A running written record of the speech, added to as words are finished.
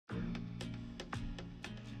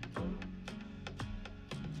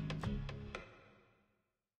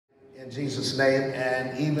In Jesus' name,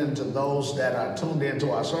 and even to those that are tuned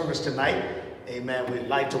into our service tonight, amen, we'd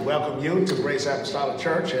like to welcome you to Grace Apostolic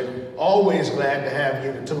Church, and always glad to have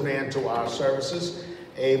you to tune in to our services,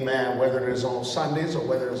 amen, whether it is on Sundays or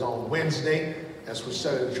whether it is on Wednesday, as we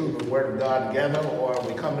study the truth of the Word of God together, or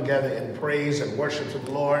we come together in praise and worship to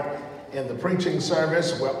the Lord in the preaching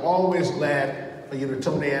service. We're always glad for you to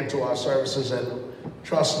tune in to our services, and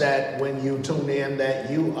trust that when you tune in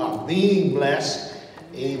that you are being blessed,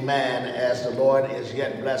 amen, as the Lord is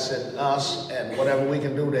yet blessing us, and whatever we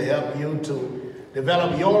can do to help you to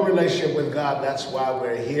develop your relationship with God, that's why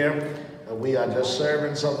we're here. And we are just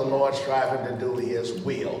servants of the Lord, striving to do his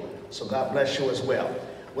will. So God bless you as well.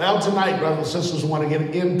 Well, tonight, brothers and sisters, we want to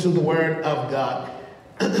get into the Word of God.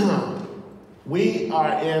 We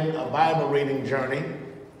are in a Bible reading journey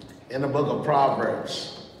in the book of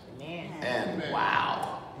Proverbs. And wow,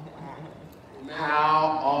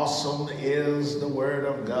 how awesome is the Word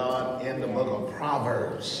of God in the book of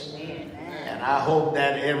Proverbs. And I hope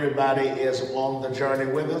that everybody is on the journey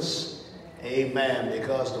with us. Amen.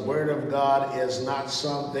 Because the Word of God is not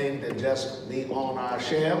something to just be on our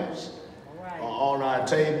shelves or on our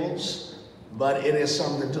tables, but it is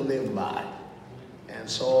something to live by. And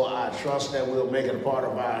so I trust that we'll make it a part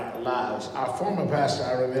of our lives. Our former pastor,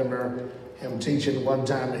 I remember him teaching one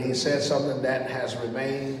time, and he said something that has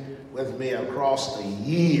remained with me across the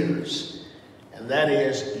years, and that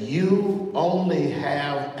is, you only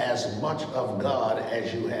have as much of God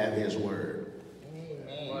as you have his Word.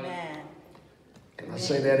 Amen. Can I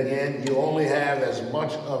say that again? You only have as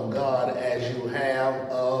much of God as you have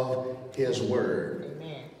of his Word.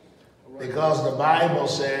 Amen. Because the Bible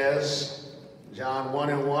says, John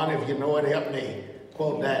 1:1, if you know it, help me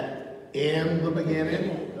quote that. In the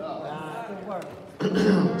beginning.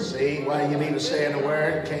 See why you need to say in the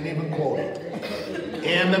Word? Can't even quote it.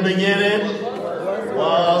 In the beginning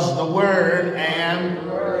was the Word, and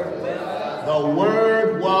the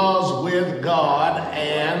Word was with God,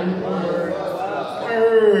 and the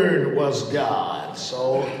Word was God.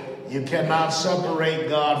 So you cannot separate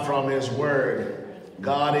God from his Word.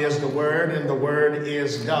 God is the Word, and the Word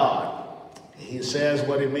is God. He says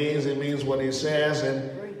what he means what he says.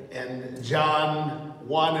 And John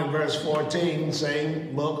 1 and verse 14,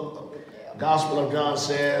 same book, Gospel of John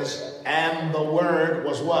says, and the Word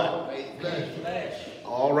was what? Flesh.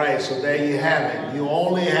 All right, so there you have it. You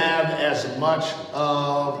only have as much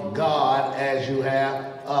of God as you have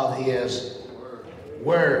of his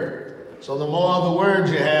Word. So the more of the Word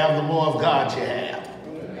you have, the more of God you have.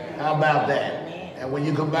 How about that? And when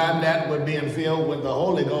you combine that with being filled with the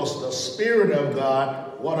Holy Ghost, the Spirit of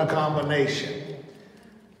God, what a combination.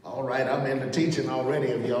 All right, I'm into teaching already.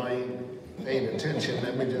 If y'all ain't paid attention,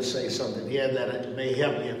 let me just say something here that may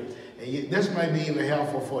help you. And this might be even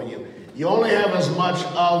helpful for you. You only have as much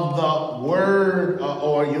of the Word,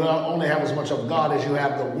 or you only have as much of God as you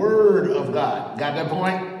have the Word of God. Got that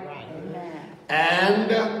point? Right.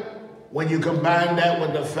 And when you combine that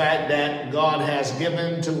with the fact that God has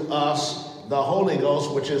given to us the Holy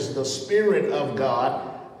Ghost, which is the Spirit of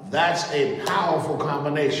God, that's a powerful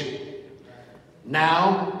combination.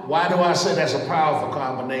 Now, why do I say that's a powerful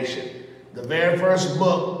combination? The very first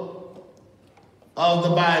book of the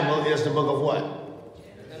Bible is the book of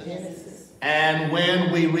what? Genesis. And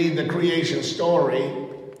when we read the creation story,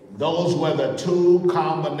 those were the two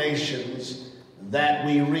combinations that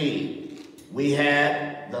we read. We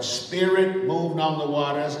had the Spirit moved on the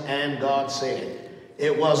waters, and God said.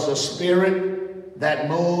 It was the Spirit that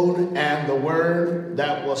moved and the Word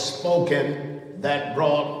that was spoken that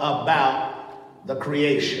brought about the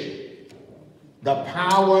creation. The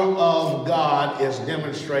power of God is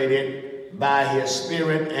demonstrated by his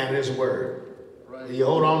Spirit and his Word. Right. You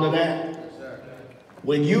hold on to that? Exactly.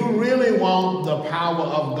 When you really want the power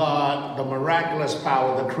of God, the miraculous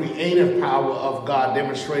power, the creative power of God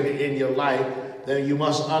demonstrated in your life, then you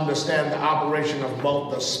must understand the operation of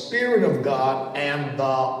both the Spirit of God and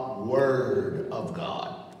the Word of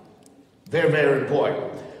God. Very, very important.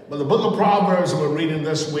 But the book of Proverbs we're reading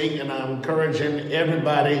this week, and I'm encouraging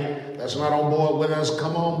everybody that's not on board with us,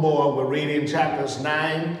 come on board. We're reading chapters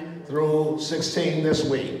 9 through 16 this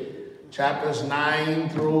week. Chapters 9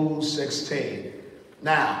 through 16.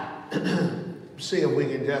 Now, see if we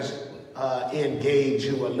can just engage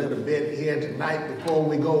you a little bit here tonight before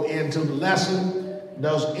we go into the lesson.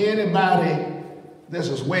 Does anybody, this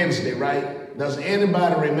is Wednesday, right? Does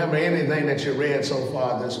anybody remember anything that you read so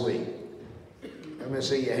far this week? Let me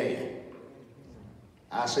see your hand.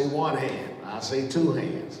 I see one hand. I see two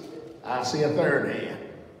hands. I see a third hand.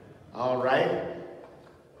 All right.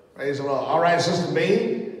 Praise the Lord. All right, Sister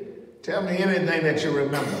B, tell me anything that you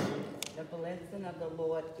remember. The blessing of the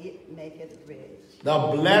Lord, it maketh rich. The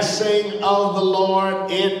blessing of the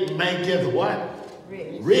Lord, it maketh what?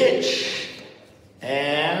 Rich. Rich.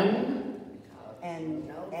 And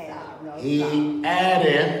he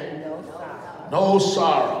addeth no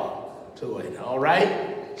sorrow to it. All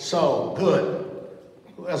right? So, good.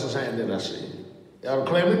 Who else's hand did I see? Elder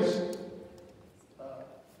Clemens?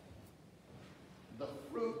 The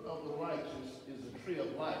fruit of the righteous is the tree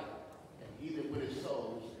of life, and he that with his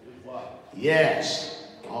souls is wise. Yes.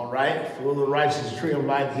 All right. Fruit of the righteous, tree of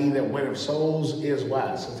life, he that winneth souls is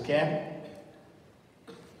wise. Sister Kathy?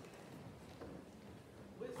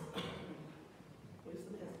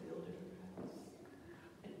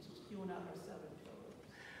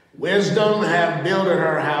 Wisdom have builded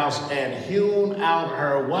her house and hewn out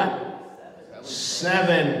her what?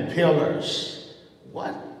 7 pillars.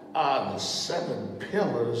 What are the 7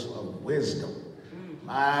 pillars of wisdom?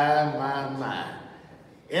 My.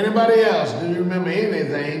 Anybody else? Do you remember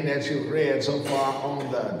anything that you've read so far on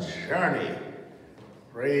the journey?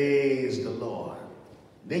 Praise the Lord.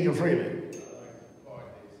 Deacon Freeman.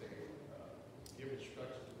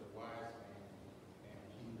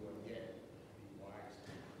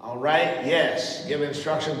 All right, yes. Give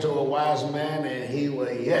instruction to a wise man, and he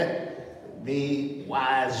will yet be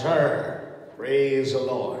wiser. Praise the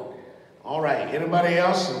Lord. All right, anybody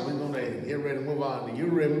else? And we're going to get ready to move on. Do you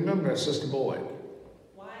remember, Sister Boyd? A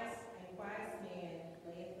wise man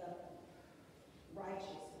layeth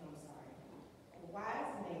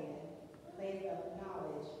up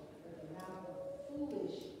knowledge, but the mouth of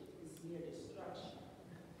foolish is mere destruction.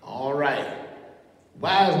 All right.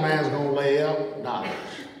 Wise man's going to lay up knowledge.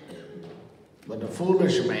 But the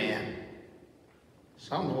foolish man,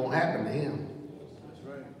 something's going to happen to him. That's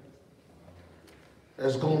right.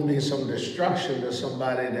 There's going to be some destruction to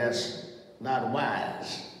somebody that's not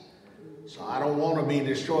wise. So I don't want to be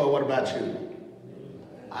destroyed. What about you?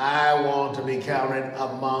 I want to be counted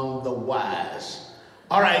among the wise.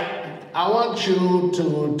 All right. I want you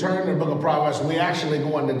to turn to the book of Proverbs. We actually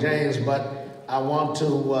go into James, but I want to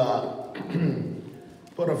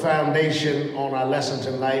put a foundation on our lesson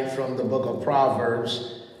tonight from the book of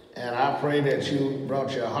Proverbs, and I pray that you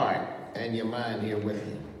brought your heart and your mind here with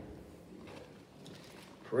you.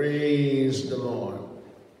 Praise the Lord.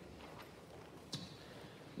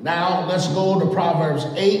 Now let's go to Proverbs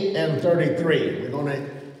 8 and 33.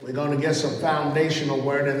 We're going to get some foundational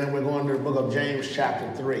word, and then we're going to the book of James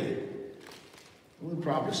chapter 3. We'll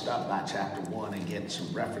probably stop by chapter 1 and get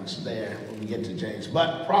some reference there when we get to James.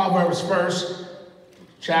 But Proverbs first,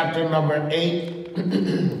 chapter number 8.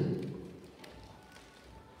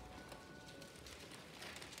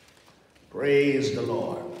 Praise the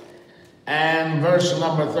Lord. And verse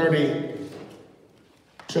number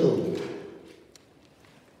 32.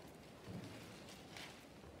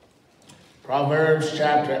 Proverbs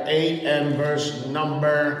chapter 8 and verse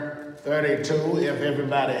number 32. If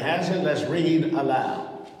everybody has it, let's read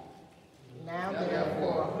aloud. Now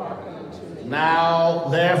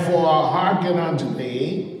therefore hearken unto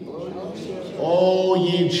me, O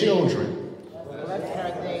ye children. Blessed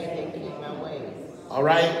are they that keep my ways. All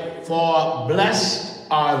right, for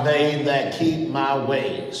blessed are they that keep my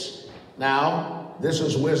ways. Now, this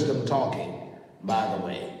is wisdom talking, by the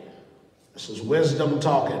way. This is wisdom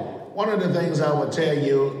talking. One of the things I would tell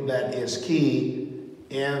you that is key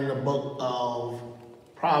in the book of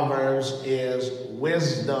Proverbs is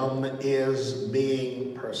wisdom is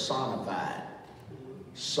being personified.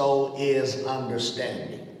 So is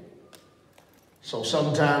understanding. So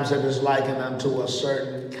sometimes it is likened unto a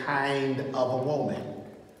certain kind of a woman.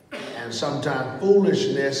 And sometimes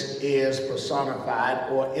foolishness is personified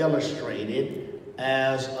or illustrated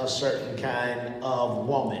as a certain kind of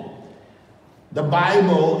woman. The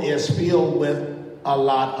Bible is filled with a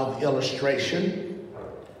lot of illustration,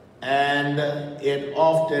 and it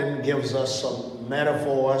often gives us some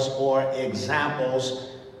metaphors or examples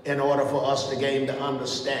in order for us to gain the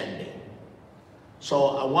understanding.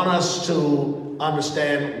 So I want us to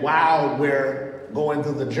understand while we're going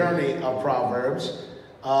through the journey of Proverbs,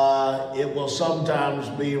 it will sometimes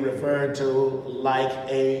be referred to like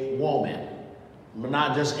a woman.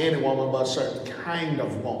 Not just any woman, but a certain kind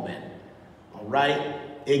of woman. All right?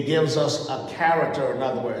 It gives us a character, in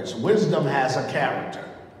other words. Wisdom has a character.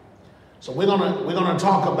 So we're gonna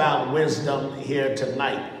talk about wisdom here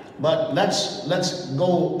tonight. But let's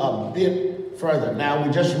go a bit further. Now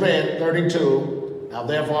we just read 32. Now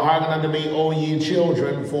therefore hearken unto me, O ye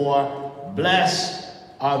children, for blessed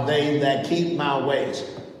are they that keep my ways.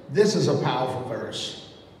 This is a powerful verse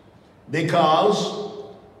because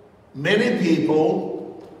many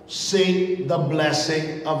people seek the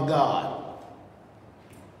blessing of God.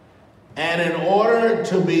 And in order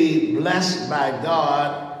to be blessed by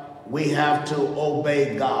God, we have to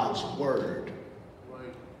obey God's word.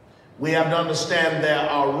 We have to understand there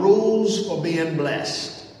are rules for being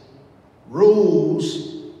blessed.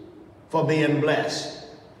 Rules for being blessed.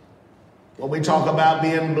 When we talk about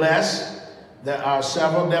being blessed, there are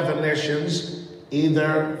several definitions,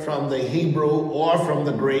 either from the Hebrew or from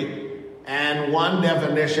the Greek. And one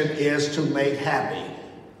definition is to make happy.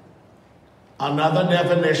 Another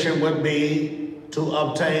definition would be to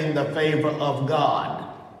obtain the favor of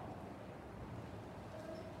God.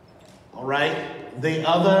 All right? The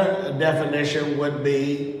other definition would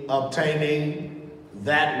be obtaining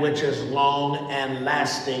that which is long and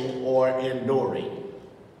lasting or enduring.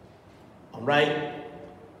 All right?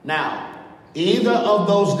 Now, either of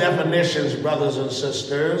those definitions, brothers and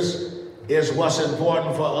sisters, is what's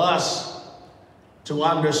important for us to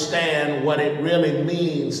understand what it really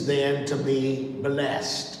means then to be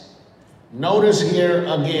blessed. Notice here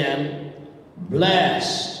again,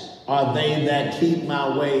 blessed are they that keep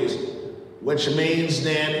my ways, which means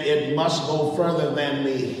then it must go further than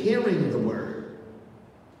me hearing the word.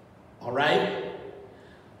 All right?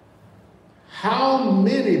 How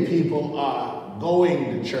many people are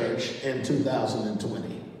going to church in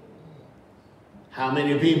 2020? How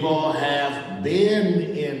many people have been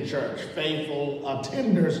in church, faithful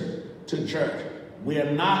attenders to church? We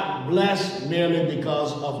are not blessed merely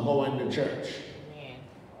because of going to church.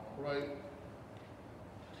 Right.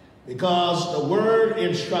 Because the word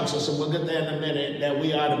instructs us, and we'll get there in a minute, that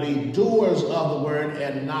we are to be doers of the word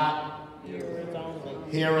and not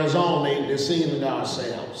hearers only, deceiving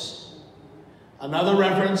ourselves. Another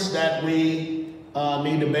reference that we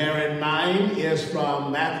need to bear in mind is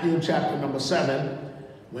from Matthew chapter number 7.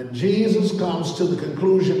 When Jesus comes to the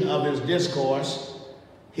conclusion of his discourse,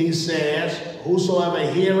 he says,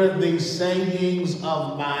 whosoever heareth these sayings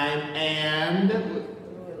of mine and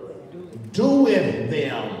doeth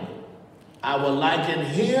them, I will liken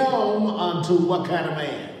him unto what kind of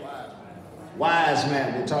man? Wise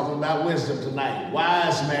man. We're talking about wisdom tonight.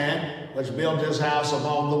 Wise man, which built his house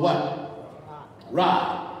upon the what?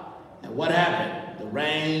 Rock. And what happened? The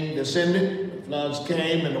rain descended, the floods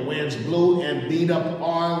came, and the winds blew and beat up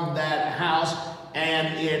on that house,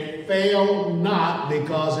 and it fell not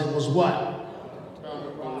because it was what?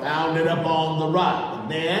 Founded upon the rock. But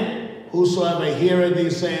then, whosoever heareth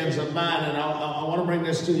these sayings of mine, and I want to bring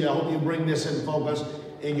this to you, I hope you bring this in focus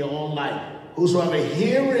in your own life. Whosoever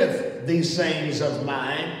heareth these sayings of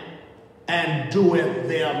mine, and doeth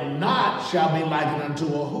them not, shall be likened unto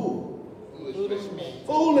a who? Foolish man.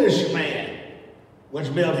 Foolish man,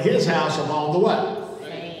 which built his house upon the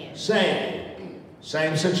what? Sand.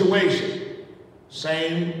 Same situation.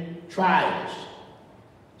 Same trials.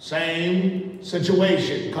 Same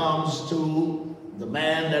situation comes to the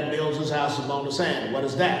man that builds his house upon the sand. What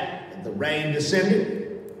is that? The rain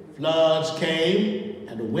descended, floods came,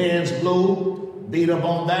 and the winds blew, beat up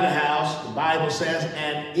on that house. The Bible says,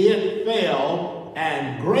 and it fell,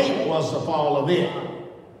 and great was the fall of it.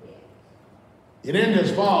 It didn't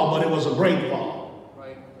just fall, but it was a great fall.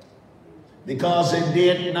 Because it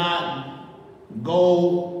did not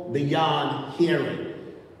go beyond hearing.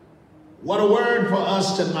 What a word for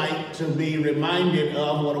us tonight to be reminded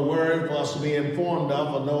of, what a word for us to be informed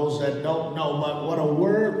of for those that don't know, but what a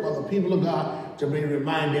word for the people of God to be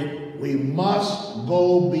reminded, we must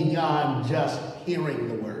go beyond just hearing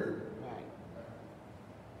the word.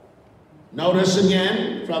 Notice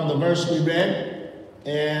again from the verse we read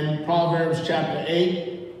in Proverbs chapter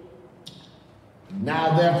 8,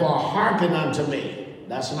 now therefore hearken unto me.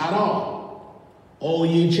 That's not all. O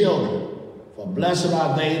ye children, for blessed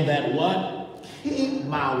are they that what? Keep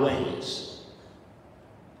my ways.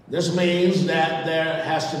 This means that there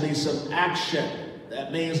has to be some action.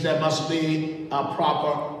 That means there must be a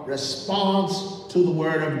proper response to the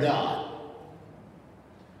word of God.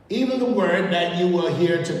 Even the word that you will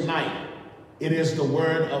hear tonight, it is the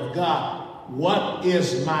word of God. What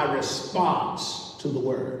is my response to the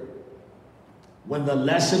word? When the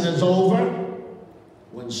lesson is over,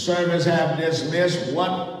 when service have dismissed,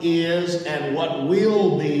 what is and what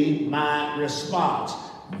will be my response?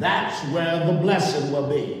 That's where the blessing will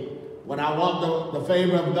be. When I want the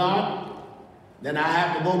favor of God, then I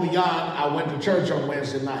have to go beyond, I went to church on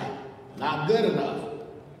Wednesday night. Not good enough.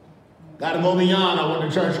 Got to go beyond, I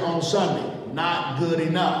went to church on Sunday. Not good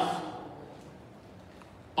enough.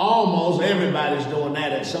 Almost everybody's doing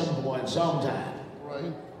that at some point, sometime.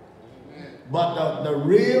 Right. But the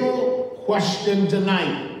real question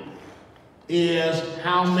tonight is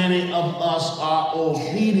how many of us are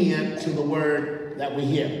obedient to the word that we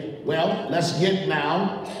hear. Well, let's get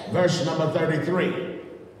now verse number 33.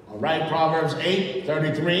 All right, Proverbs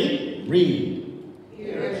 8:33. Read.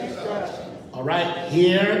 Hear instruction. All right,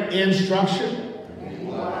 hear instruction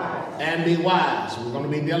and be wise. We're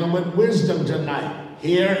going to be dealing with wisdom tonight.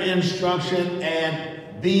 Hear instruction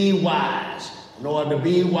and be wise. In order to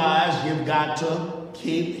be wise, you've got to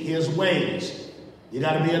keep his ways. You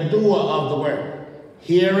got to be a doer of the word.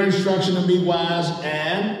 Hear instruction and be wise,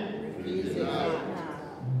 and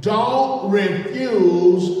don't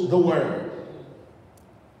refuse the word.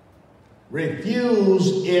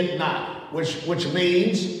 Refuse it not, which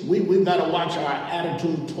means we've got to watch our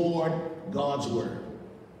attitude toward God's word.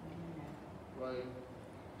 Right.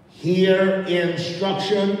 Hear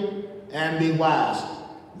instruction and be wise.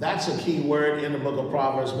 That's a key word in the book of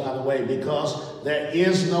Proverbs, by the way, because there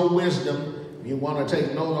is no wisdom. If you want to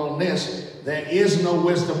take note on this, there is no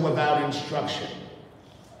wisdom without instruction.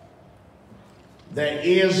 There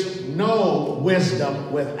is no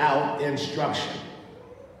wisdom without instruction.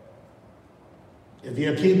 If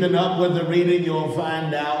you're keeping up with the reading, you'll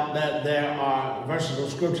find out that there are verses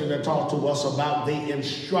of scripture that talk to us about the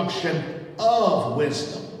instruction of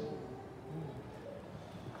wisdom.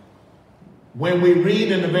 When we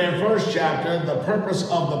read in the very first chapter, the purpose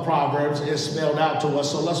of the Proverbs is spelled out to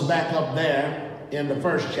us. So let's back up there in the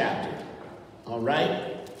first chapter. All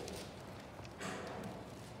right?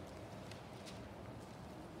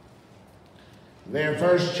 Very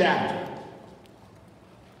first chapter.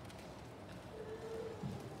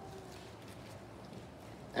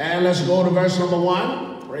 And let's go to verse number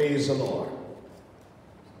 1. Praise the Lord.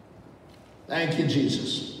 Thank you,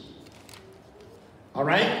 Jesus. All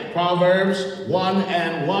right, Proverbs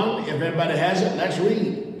 1:1. If everybody has it, let's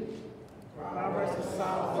read. Proverbs of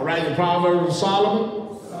Solomon. All right, the Proverbs of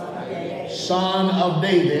Solomon, son of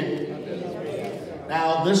David.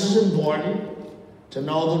 Now, this is important to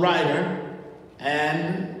know the writer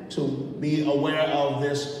and to be aware of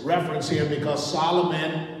this reference here, because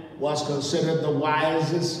Solomon was considered the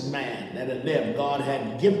wisest man that had lived. God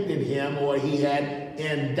had gifted him, or he had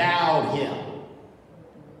endowed him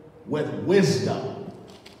with wisdom.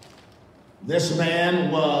 This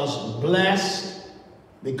man was blessed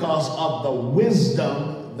because of the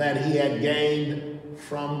wisdom that he had gained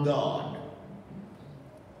from God.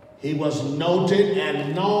 He was noted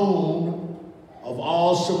and known of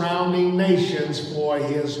all surrounding nations for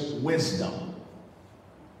his wisdom.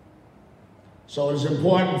 So it's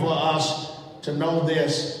important for us to know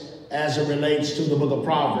this as it relates to the book of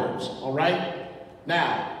Proverbs. All right?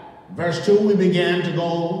 Now, verse 2, we began to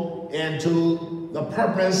go into the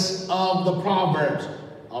purpose of the Proverbs.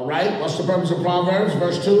 All right? What's the purpose of Proverbs?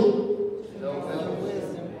 Verse 2?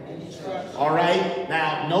 All right?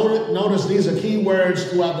 Now, notice these are key words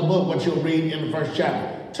throughout the book, what you'll read in the first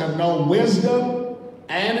chapter. To know wisdom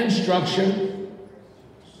and instruction.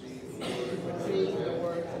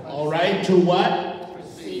 All right? To what?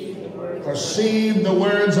 Perceive the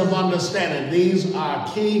words of understanding. These are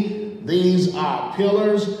key. These are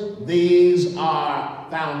pillars. These are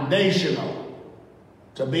foundational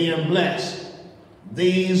to being blessed.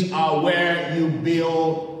 These are where you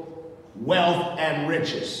build wealth and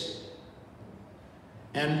riches.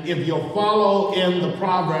 And if you'll follow in the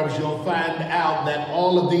Proverbs, you'll find out that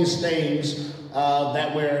all of these things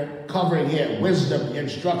that we're covering here, wisdom,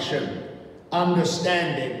 instruction,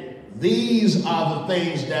 understanding, these are the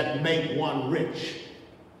things that make one rich.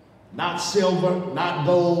 Not silver, not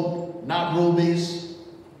gold, not rubies.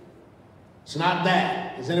 It's not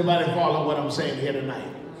that. Is anybody following what I'm saying here tonight?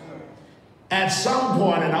 At some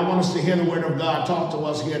point, and I want us to hear the word of God talk to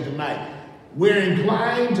us here tonight, we're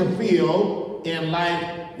inclined to feel in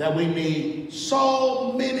life that we need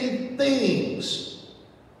so many things.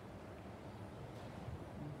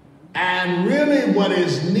 And really what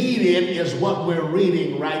is needed is what we're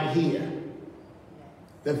reading right here.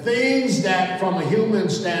 The things that from a human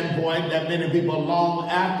standpoint that many people long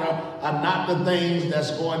after are not the things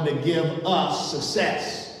that's going to give us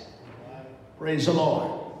success. Praise the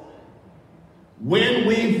Lord. When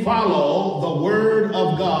we follow the word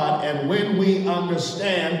of God and when we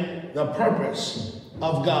understand the purpose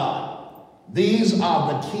of God, these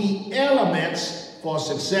are the key elements for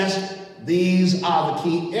success. These are the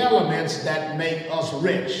key elements that make us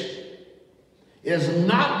rich. It's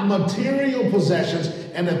not material possessions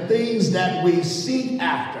and the things that we seek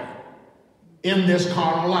after in this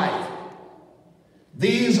carnal life.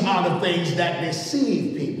 These are the things that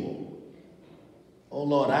deceive people. Oh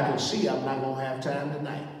Lord, I can see I'm not going to have time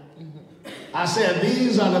tonight. I said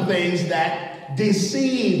these are the things that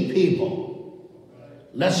deceive people.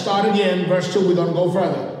 Let's start again, verse 2. We're going to go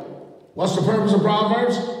further. What's the purpose of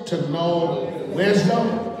Proverbs? To know wisdom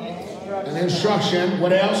and instruction.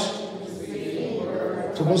 What else?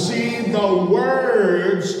 To receive the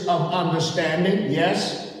words of understanding,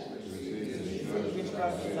 yes.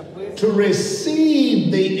 To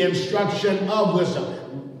receive the instruction of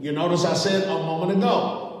wisdom. You notice I said a moment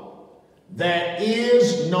ago, there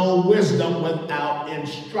is no wisdom without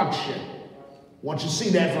instruction. I want you to see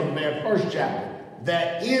that from the very first chapter.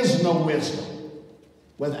 There is no wisdom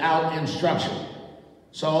without instruction.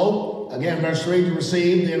 So, again, verse 3, to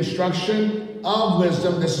receive the instruction of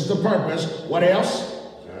wisdom. This is the purpose. What else?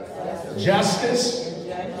 Justice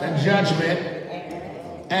and judgment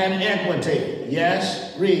and equity.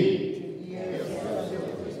 Yes, read.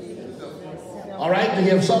 All right, to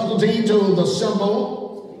give subtlety to the simple,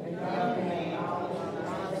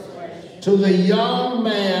 to the young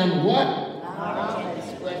man, what?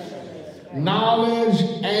 Knowledge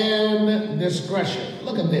and discretion.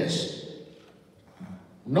 Look at this.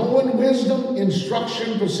 Knowing wisdom,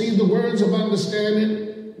 instruction, perceive the words of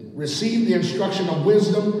understanding, receive the instruction of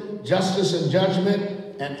wisdom, justice and judgment,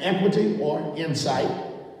 and equity or insight.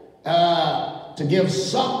 To give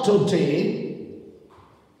subtlety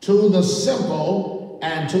to the simple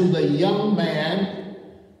and to the young man,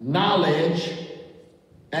 knowledge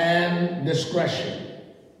and discretion.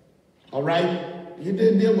 All right? You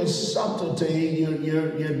didn't deal with subtlety,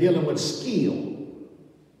 you're dealing with skill.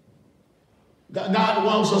 God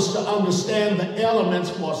wants us to understand the elements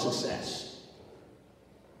for success.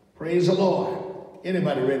 Praise the Lord.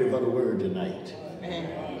 Anybody ready for the word tonight?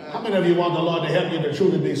 How many of you want the Lord to help you to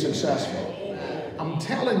truly be successful? I'm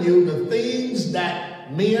telling you, the things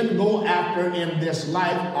that men go after in this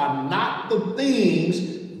life are not the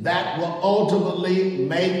things that will ultimately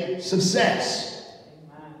make success.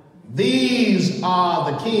 These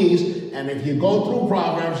are the keys, and if you go through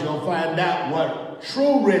Proverbs, you'll find out what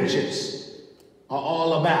true riches are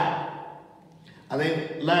all about. I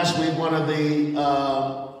think last week one of the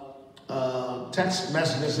text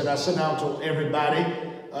messages that I sent out to everybody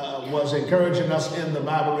was encouraging us in the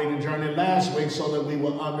Bible reading journey last week so that we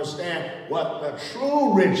will understand what the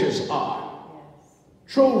true riches are.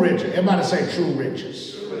 True riches. Everybody say true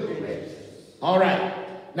riches. True riches. All right.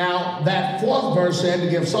 Now, that fourth verse said to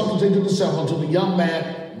give subtlety to the simple, to the young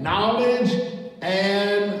man, knowledge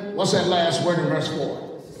and, what's that last word in verse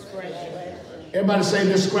 4? Discretion. Everybody say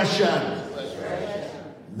discretion.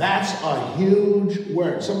 That's a huge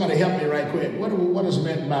word. Somebody help me right quick. What is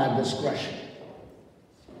meant by discretion?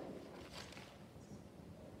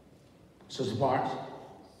 Sister Parks?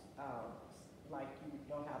 Like you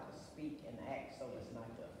know how to speak and act so as not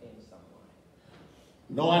to offend someone.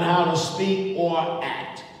 Knowing how to speak or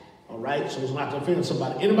act. All right? So as not to offend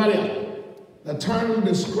somebody. Anybody else? The term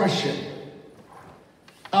discretion.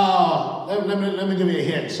 Let me give you a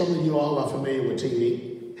hint. Some of you all are familiar with TV.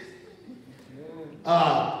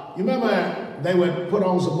 You remember they would put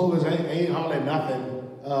on some movies, ain't hardly nothing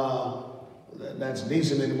that's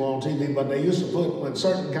decent anymore on TV, but they used to put, when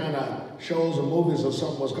certain kind of shows or movies or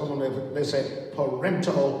something was coming, they say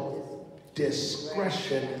parental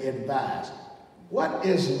discretion advised. What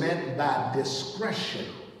is meant by discretion?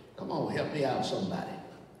 Come on, help me out, somebody.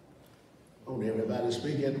 Don't everybody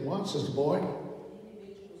speak at once, Sister Boyd.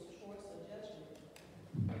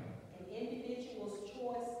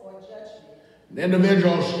 An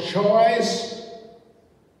individual's choice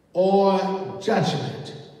or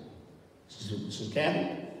judgment. This is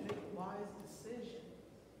Kathy. Wise decision.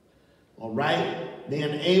 All right.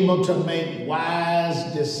 Being able to make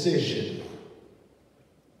wise decisions.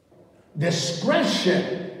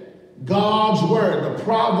 Discretion, God's word. The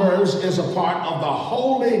Proverbs is a part of the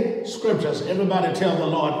Holy Scriptures. Everybody tell the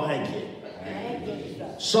Lord thank you.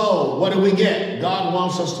 So what do we get? God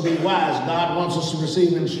wants us to be wise. God wants us to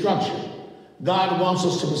receive instruction. God wants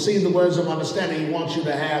us to receive the words of understanding. He wants you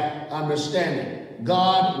to have understanding.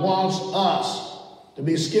 God wants us to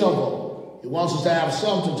be skillful. He wants us to have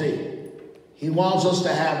subtlety. He wants us to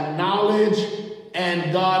have knowledge,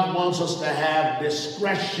 and God wants us to have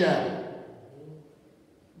discretion.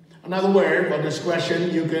 Another word for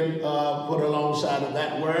discretion you can put alongside of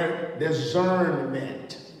that word,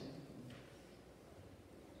 discernment.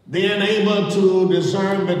 Being able to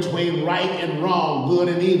discern between right and wrong, good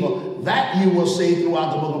and evil. That you will see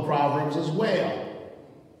throughout the book of Proverbs as well.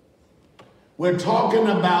 We're talking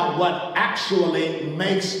about what actually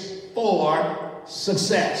makes for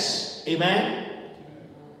success. Amen?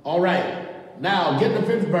 All right. Now, get the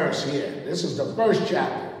fifth verse here. This is the first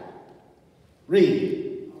chapter.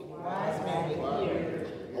 Read.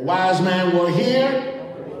 A wise man will hear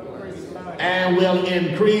and will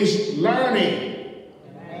increase learning.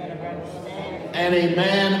 And a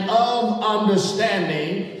man of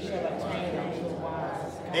understanding,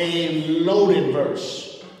 a loaded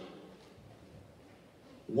verse.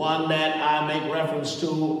 one that I make reference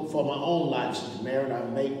to for my own life. Since married, I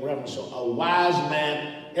make reference to a wise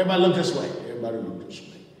man. Everybody look this way. Everybody look this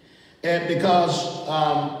way. And because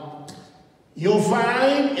you'll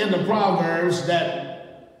find in the Proverbs that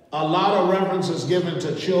a lot of reference is given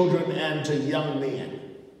to children and to young men.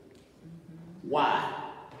 Why?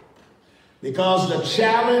 Because the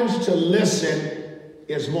challenge to listen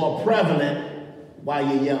is more prevalent while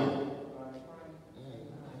you're young.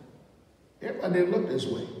 Everybody didn't look this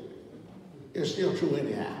way. It's still true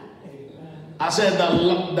anyhow. I said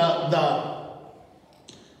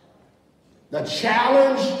the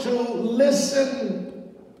challenge to listen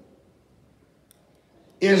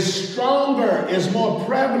is stronger, is more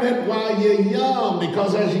prevalent while you're young,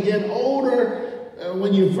 because as you get older,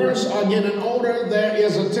 when you first are getting older, there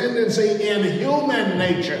is a tendency in human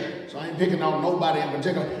nature. So I ain't picking on nobody in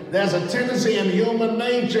particular. There's a tendency in human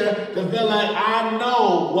nature to feel like I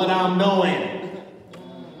know what I'm doing.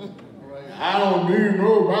 I don't need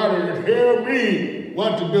nobody to tell me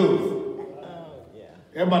what to do.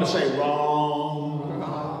 Everybody say wrong.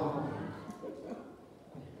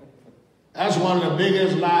 That's one of the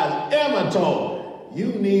biggest lies ever told.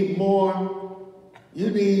 You need more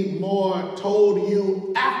told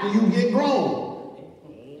you after you get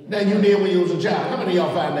grown than you did when you was a child. How many of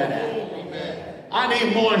y'all find that out? Amen. I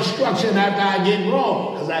need more instruction after I get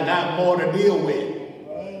grown because I got more to deal with.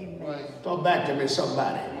 Amen. Talk back to me,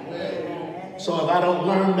 somebody. Amen. So if I don't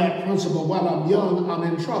learn that principle while I'm young, I'm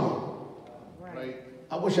in trouble. Right.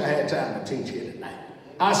 I wish I had time to teach here tonight.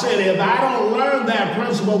 I said if I don't learn that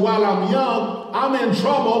principle while I'm young, I'm in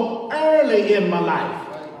trouble early in my life.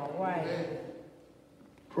 Right.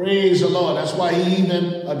 Praise the Lord. That's why he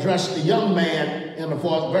even addressed the young man in the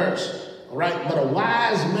 4th verse. All right. But a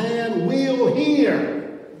wise man will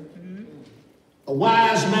hear. A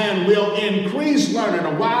wise man will increase learning.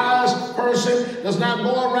 A wise person does not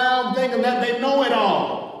go around thinking that they know it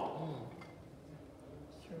all.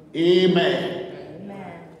 Amen.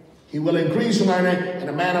 He will increase learning, and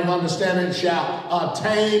a man of understanding shall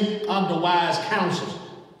attain unto wise counsels.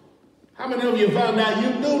 How many of you found out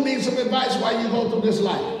you do need some advice while you go through this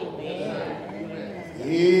life? Amen.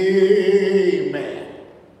 Amen.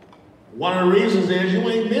 One of the reasons is you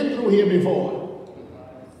ain't been through here before.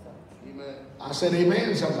 Amen. I said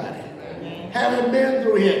amen, somebody. Amen. Haven't been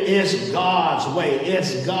through here. It's God's way.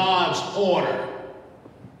 It's God's order.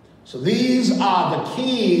 So these are the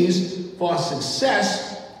keys for success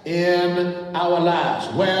in our lives.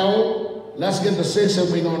 Well, let's get the 6th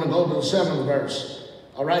and we're going to go to the 7th verse.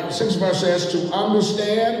 All right, the 6th verse says to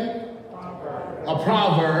understand a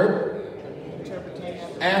proverb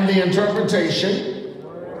and the interpretation,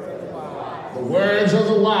 the words of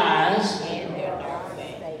the wise.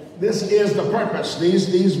 This is the purpose.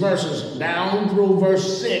 These verses down through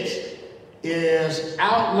verse 6 is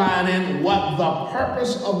outlining what the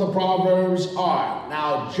purpose of the Proverbs are.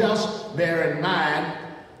 Now, just bear in mind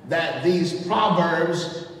that these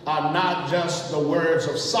Proverbs are not just the words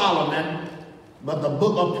of Solomon, but the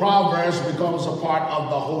book of Proverbs becomes a part of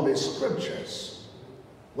the Holy Scriptures,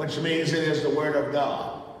 which means it is the Word of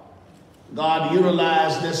God. God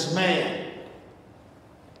utilized this man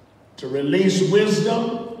to release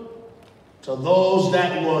wisdom to those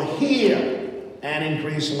that will hear and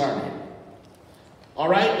increase learning. All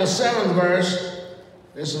right, the 7th verse,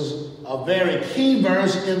 this is a very key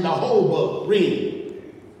verse in the whole book. Read.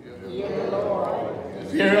 Fear of the Lord.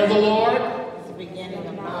 Fear of the Lord is the beginning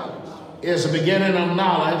of knowledge. Is the beginning of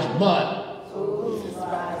knowledge, but fools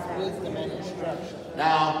despise wisdom and instruction.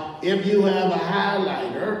 Now, if you have a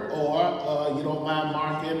highlighter or you don't mind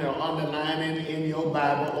marking or underlining in your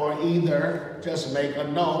Bible, or either just make a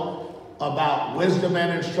note about wisdom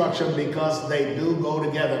and instruction, because they do go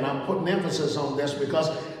together. And I'm putting emphasis on this because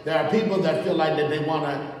there are people that feel like that they want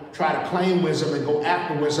to try to claim wisdom and go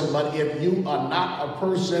after wisdom, but if you are not a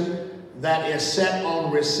person that is set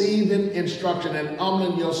on receiving instruction and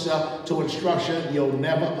humbling yourself to instruction, you'll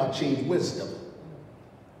never achieve wisdom.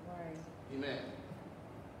 Right. Amen.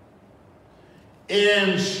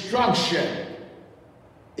 Instruction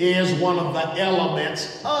is one of the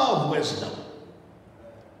elements of wisdom.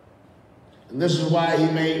 And this is why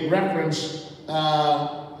he made reference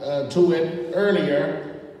to it earlier,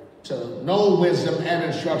 to know wisdom and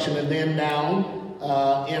instruction. And then down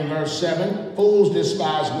in verse 7, fools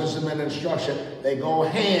despise wisdom and instruction. They go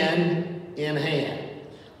hand in hand.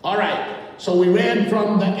 All right, so we read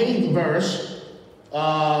from the 8th verse, the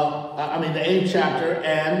 8th chapter,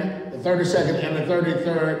 and the 32nd and the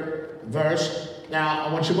 33rd verse. Now,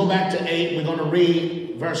 I want you to go back to 8. We're going to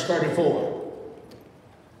read verse 34.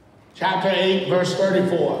 Chapter 8, verse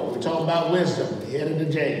 34. We're talking about wisdom. We're headed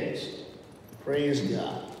to James. Praise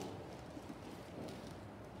God.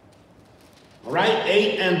 All right,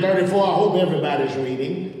 8 and 34. I hope everybody's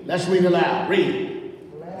reading. Let's read aloud. Read.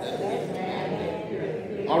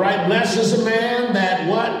 All right, blessed is the man that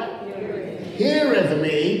what? Heareth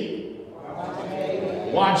me,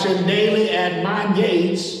 watching daily at my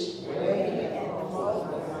gates.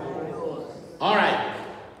 All right,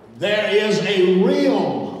 there is a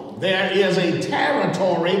realm, there is a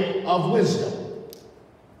territory of wisdom.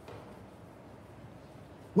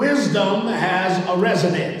 Wisdom has a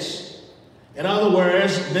resonance. In other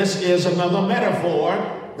words, this is another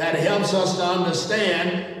metaphor that helps us to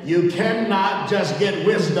understand you cannot just get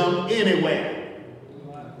wisdom anywhere.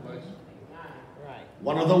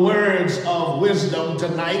 One of the words of wisdom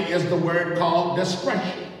tonight is the word called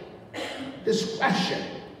discretion. Discretion.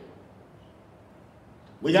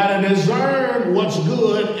 We got to discern what's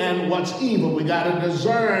good and what's evil. We got to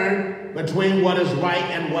discern between what is right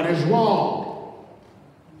and what is wrong.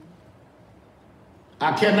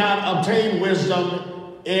 I cannot obtain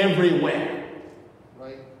wisdom everywhere.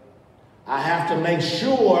 Right. I have to make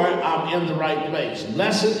sure I'm in the right place.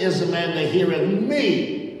 Blessed is the man that heareth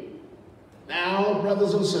me. Now,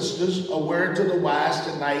 brothers and sisters, a word to the wise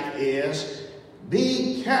tonight is,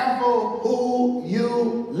 be careful who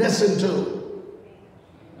you listen to.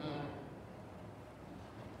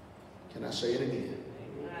 Can I say it again?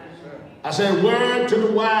 I said, word to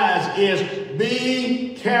the wise is,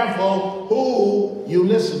 be careful who you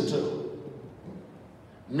listen to.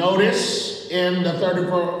 Notice in the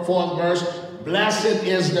 34th verse, blessed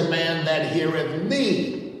is the man that heareth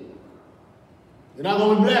me. You're not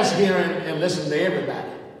going to be blessed hearing and listening to everybody.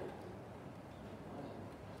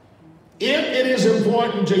 If it is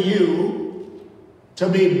important to you to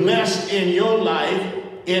be blessed in your life,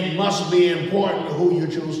 it must be important who you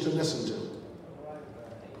choose to listen to.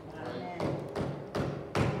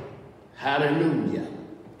 Hallelujah.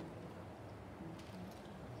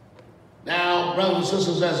 Now, brothers and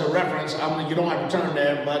sisters, as a reference, you don't have to turn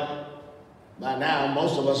there, but by now,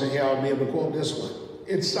 most of us in here will be able to quote this one.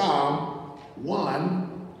 It's Psalm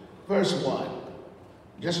 1, verse 1.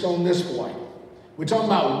 Just on this point. We're talking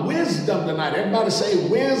about wisdom tonight. Everybody say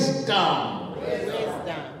wisdom.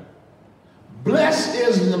 Wisdom. Blessed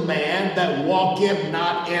is the man that walketh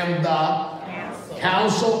not in the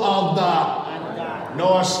counsel of the,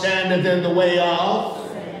 nor standeth in the way of,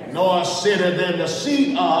 nor sitteth in the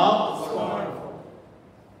seat of.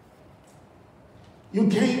 You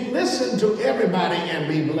can't listen to everybody and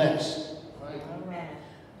be blessed.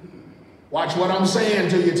 Watch what I'm saying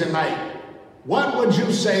to you tonight. What would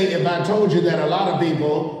you say if I told you that a lot of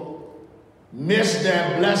people miss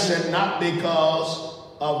their blessing not because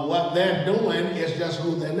of what they're doing, it's just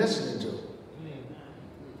who they're listening to?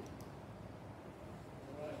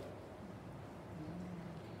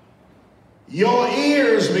 Your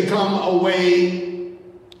ears become a way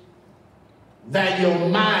that your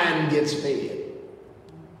mind gets fed.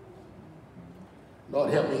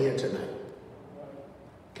 Lord, help me here tonight.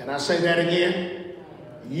 Can I say that again?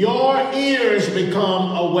 Your ears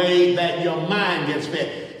become a way that your mind gets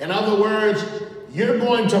fed. In other words, you're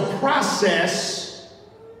going to process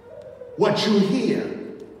what you hear.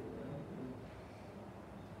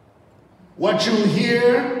 What you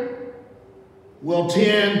hear will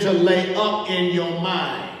tend to lay up in your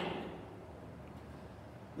mind.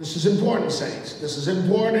 This is important, saints. This is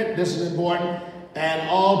important. This is important. And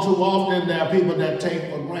all too often, there are people that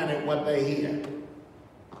take for granted what they hear.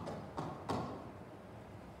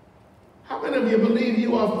 How many of you believe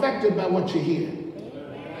you are affected by what you hear?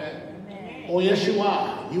 Amen. Oh, yes, you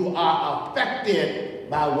are. You are affected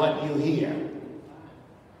by what you hear.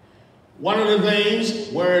 One of the things,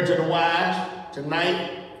 word to the wise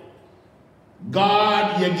tonight,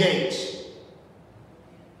 guard your gates.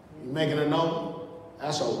 You making a note?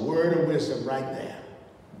 That's a word of wisdom right there.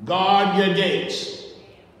 Guard your gates.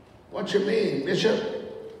 What you mean, Bishop?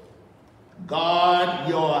 Guard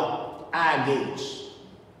your eye gates.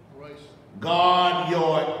 Guard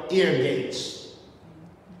your ear gates.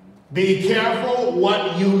 Be careful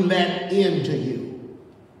what you let into you.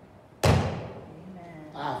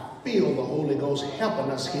 I feel the Holy Ghost helping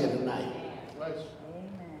us here tonight.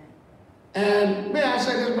 And may I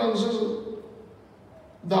say this, brothers and sisters?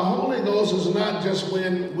 The Holy Ghost is not just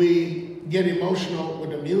when we get emotional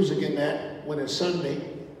with the music and that, when it's Sunday,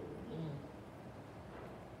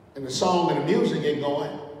 and the song and the music get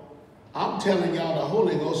going. I'm telling y'all the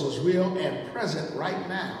Holy Ghost is real and present right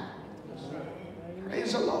now.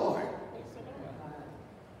 Praise the Lord.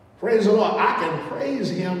 Praise the Lord. I can praise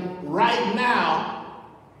him right now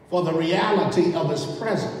for the reality of his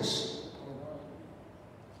presence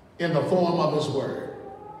in the form of his word.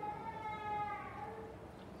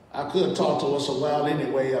 I could talk to us a while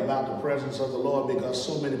anyway about the presence of the Lord, because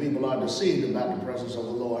so many people are deceived about the presence of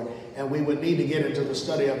the Lord. And we would need to get into the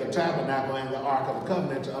study of the tabernacle and the Ark of the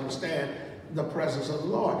Covenant to understand the presence of the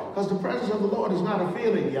Lord. Because the presence of the Lord is not a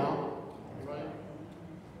feeling, y'all.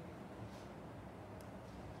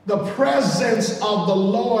 The presence of the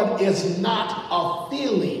Lord is not a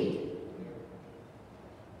feeling.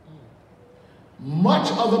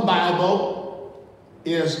 Much of the Bible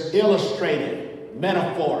is illustrated,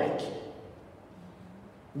 metaphoric.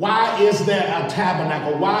 Why is there a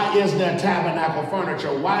tabernacle? Why is there tabernacle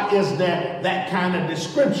furniture? Why is there that kind of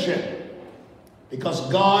description?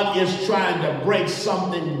 Because God is trying to break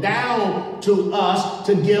something down to us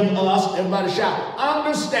to give us, everybody shout,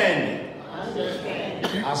 understanding.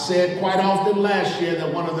 I said quite often last year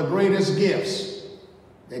that one of the greatest gifts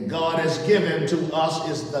that God has given to us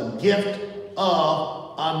is the gift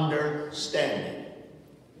of understanding.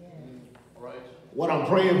 Right. What I'm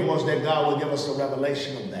praying for is that God will give us a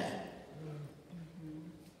revelation of that,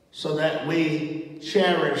 so that we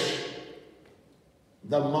cherish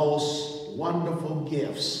the most wonderful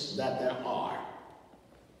gifts that there are.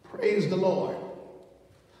 Praise the Lord.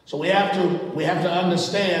 So we have to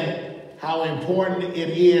understand how important it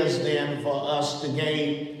is then for us to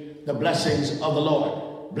gain the blessings of the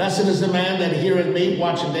Lord. Blessed is the man that heareth me,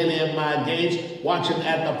 watching daily at my gates, watching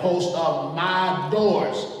at the post of my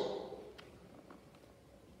doors.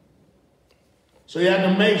 So you have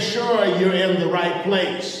to make sure you're in the right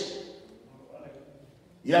place.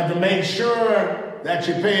 You have to make sure that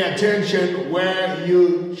you pay attention where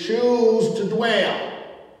you choose to dwell.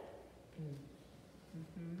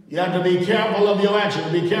 You have to be careful of your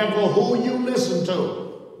actions. Be careful who you listen to.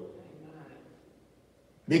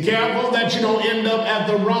 Be careful that you don't end up at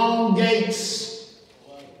the wrong gates.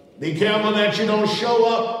 Be careful that you don't show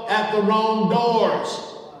up at the wrong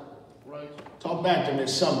doors. Talk back to me,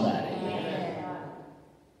 somebody.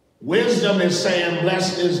 Wisdom is saying,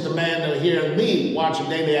 blessed is the man that heareth me, watching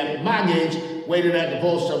daily at my gates, waiting at the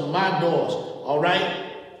post of my doors. All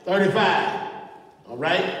right? 35. All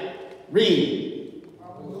right? Read.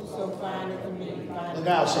 Look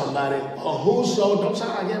out, somebody. Whoso, don't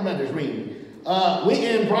sound like everybody's reading. We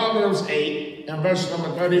in Proverbs 8 and verse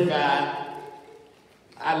number 35.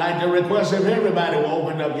 I'd like to request if everybody will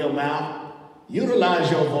open up your mouth,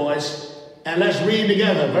 utilize your voice, and let's read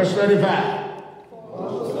together. Verse 35.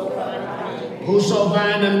 Whoso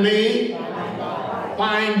findeth me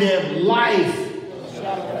findeth life.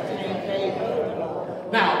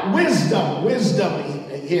 Now, wisdom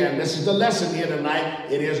here, and this is the lesson here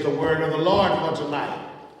tonight. It is the word of the Lord for tonight.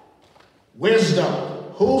 Wisdom.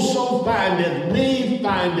 Whoso findeth me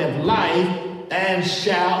findeth life and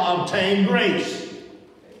shall obtain grace,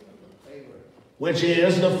 which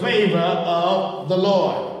is the favor of the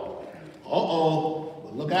Lord.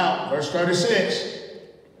 Look out. Verse 36.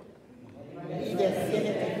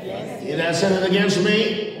 He that sinneth against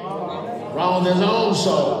me wrongeth his own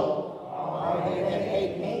soul.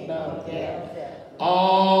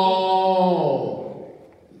 All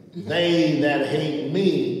they that hate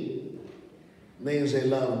me means they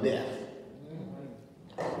love death.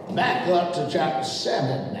 Back up to chapter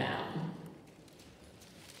 7 now.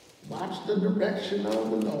 Watch the direction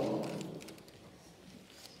of the Lord.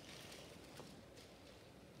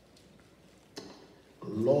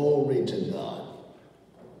 Glory to God.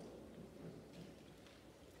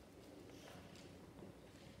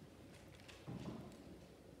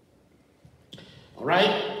 All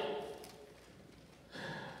right?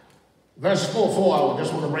 Verse 4, I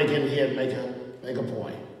just want to break in here and make a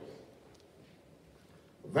point.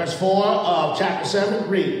 Verse 4 of chapter 7,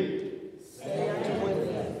 read. Say unto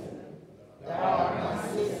wisdom, thou art my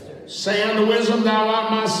sister. Say unto wisdom, thou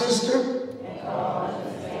art my sister.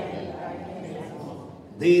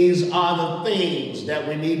 These are the things that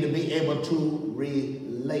we need to be able to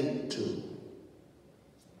relate to.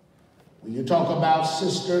 When you talk about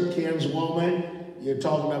sister, kinswoman, you're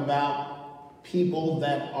talking about people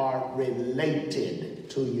that are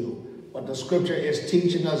related to you. What the scripture is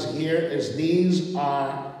teaching us here is these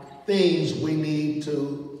are things we need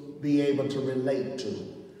to be able to relate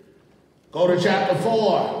to. Go to chapter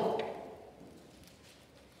 4.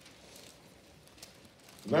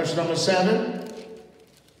 Verse number 7.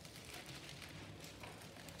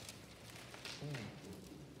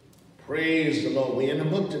 Praise the Lord. We're in the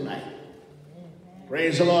book tonight.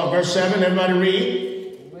 Praise the Lord. Verse 7, everybody read.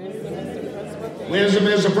 Wisdom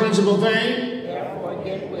is the principal thing.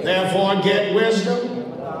 Therefore get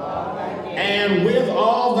wisdom. And with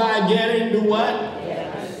all thy getting, do what?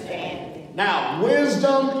 Now,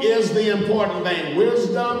 wisdom is the important thing.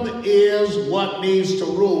 Wisdom is what needs to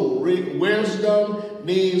rule. Wisdom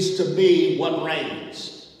needs to be what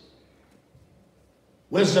reigns.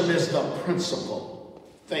 Wisdom is the principal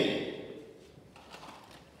thing.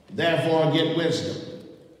 Therefore, get wisdom.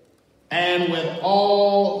 And with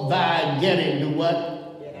all thy getting, do what?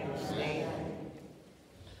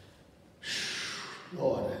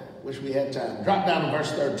 Lord, I wish we had time. Drop down to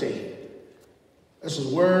verse 13. This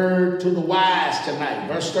is word to the wise tonight.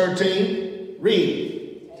 Verse 13, read.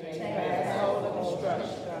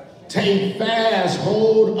 Take fast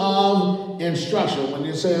hold of instruction. When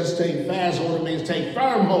it says take fast hold, it means take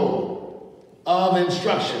firm hold of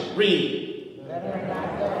instruction. Read. Let her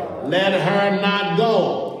not go. Let her not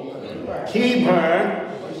go. Keep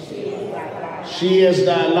her. She is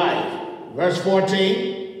thy life. Verse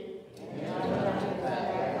 14.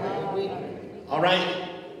 All right.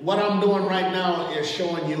 What I'm doing right now is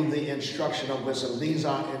showing you the instruction of wisdom. These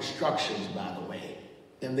are instructions, by the way,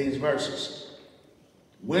 in these verses.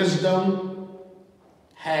 Wisdom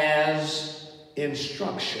has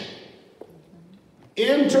instruction.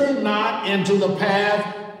 Enter not into the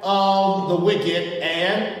path of the wicked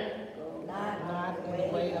and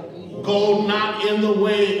go not in the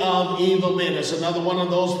way of evil men. It's another one of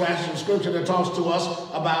those passages of scripture that talks to us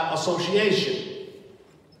about association.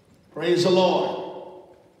 Praise the Lord.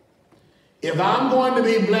 If I'm going to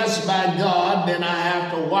be blessed by God, then I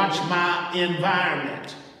have to watch my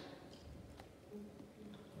environment.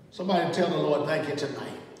 Somebody tell the Lord, thank you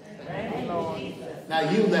tonight. Thank you, Lord. Now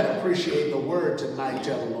you that appreciate the word tonight,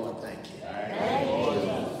 tell the Lord, thank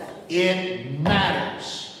you. It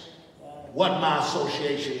matters what my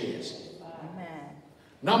association is.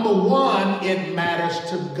 Number one, it matters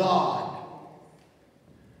to God.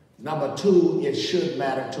 Number two, it should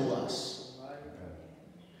matter to us.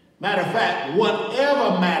 Matter of fact,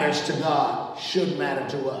 whatever matters to God should matter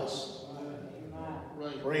to us.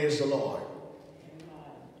 Praise the Lord.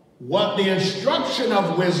 What the instruction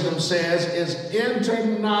of wisdom says is enter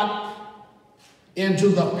not into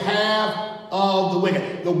the path of the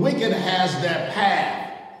wicked. The wicked has their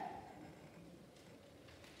path.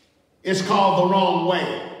 It's called the wrong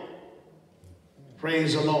way.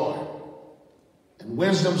 Praise the Lord. And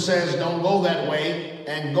wisdom says don't go that way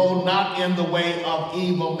and go not in the way of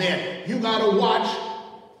evil men. You got to watch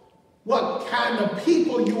what kind of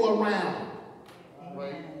people you are around.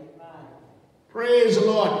 Praise the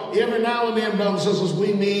Lord. Every now and then, brothers and sisters,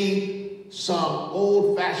 we need some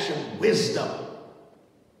old-fashioned wisdom.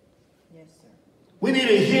 Yes, sir. We need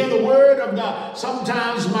to hear the word of God.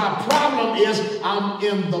 Sometimes my problem is I'm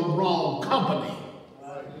in the wrong company.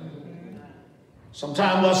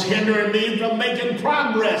 Sometimes what's hindering me from making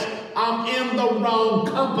progress, I'm in the wrong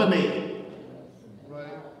company.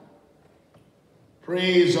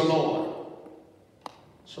 Praise the Lord.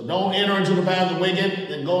 So don't enter into the path of the wicked,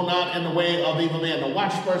 and go not in the way of evil men. Now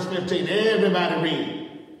watch verse 15. Everybody read.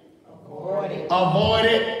 Avoid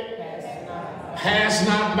it. Pass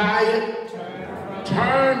not by it.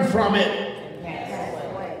 Turn from it.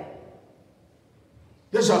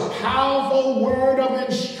 This is a powerful word of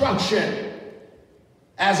instruction.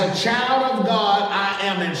 As a child of God, I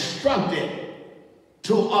am instructed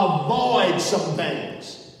to avoid some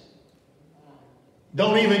things.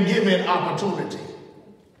 Don't even give it opportunity.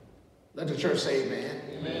 Let the church say amen.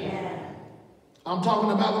 Amen. I'm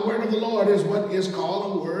talking about the word of the Lord is what is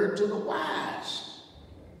called a word to the wise.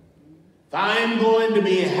 If I'm going to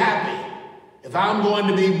be happy, if I'm going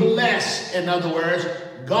to be blessed, in other words,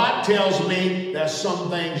 God tells me there's some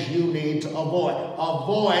things you need to avoid.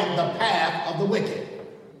 Avoid the path of the wicked.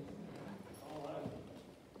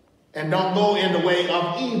 And don't go in the way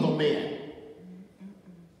of evil men.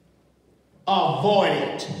 Avoid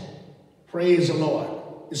it. Praise the Lord.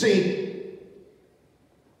 You see,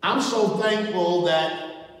 I'm so thankful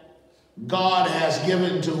that God has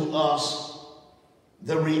given to us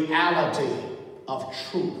the reality of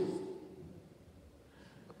truth.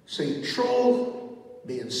 See, truth,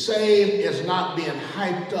 being saved, is not being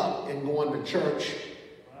hyped up and going to church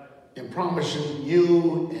and promising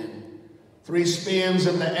you and 3 spins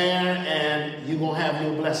in the air and you're going to have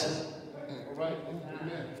your blessing.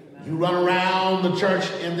 You run around the church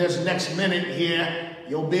in this next minute here,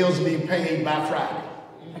 your bills will be paid by Friday.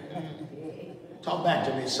 Talk back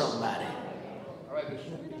to me, somebody.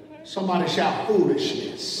 Somebody shout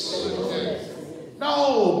foolishness.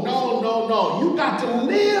 No, no, no, no. You got to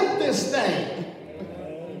live this thing.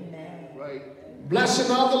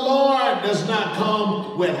 Blessing of the Lord does not come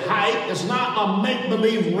come with hype. It's not a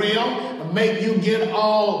make-believe realm to make you get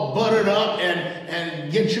all buttered up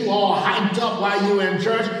and get you all hyped up while you're in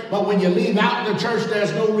church. But when you leave out the church,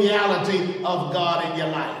 there's no reality of God in your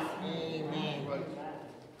life.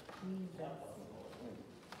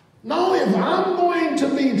 No, if I'm going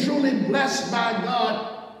to be truly blessed by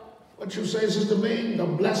God, what you say, Sister Bing, the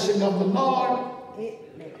blessing of the Lord,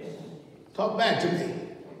 talk back to me.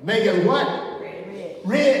 Make it what?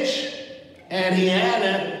 Rich. And he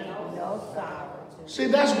added, No sorrow. see,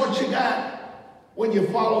 that's what you got when you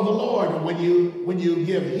follow the Lord and when you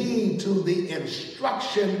give heed to the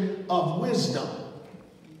instruction of wisdom.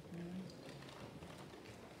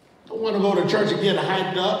 Don't want to go to church and get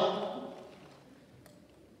hyped up,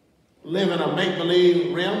 live in a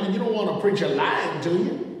make-believe realm, and you don't want a preacher lying to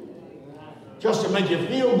you just to make you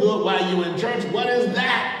feel good while you're in church. What is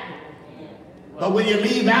that? But when you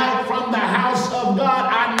leave out from the house of God,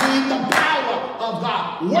 I need the power of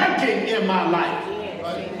God working in my life. Yes,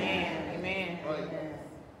 amen. Amen.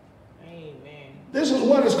 Amen. This is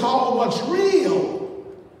what is called what's real.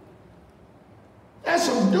 There's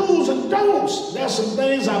some do's and don'ts. There's some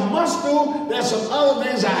things I must do. There's some other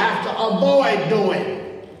things I have to avoid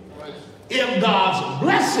doing if God's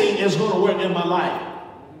blessing is going to work in my life.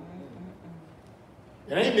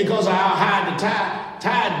 It ain't because of how high the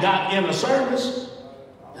tide got in a service,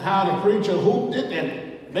 how the preacher hooped it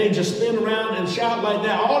and made you spin around and shout like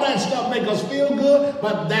that. All that stuff make us feel good,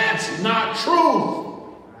 but that's not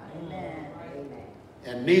truth. Amen.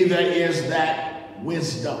 And neither is that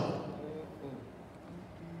wisdom.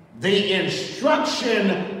 The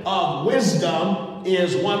instruction of wisdom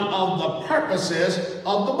is one of the purposes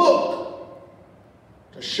of the book,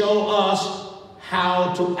 to show us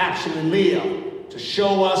how to actually live, to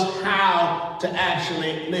show us how to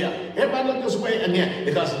actually live. Everybody look this way again,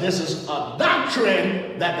 because this is a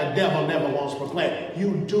doctrine that the devil never wants proclaimed.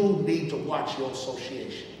 You do need to watch your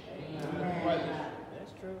association. Amen.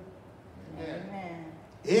 That's true. Amen.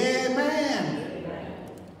 Amen.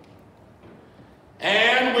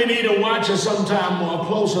 And we need to watch it sometime more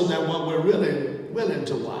closer than what we're really willing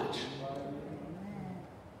to watch.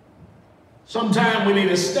 Sometime we need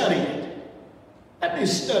to study it. Let me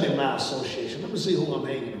study my association. Let me see who I'm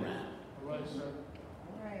hanging around. All right, sir.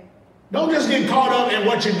 All right. Don't just get caught up in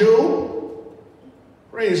what you do.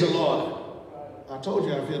 Praise the Lord. I told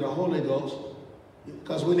you I feel the Holy Ghost,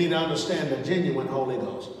 because we need to understand the genuine Holy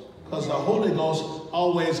Ghost. Because the Holy Ghost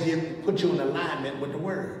always put you in alignment with the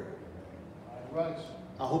Word. Right.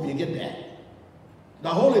 I hope you get that. The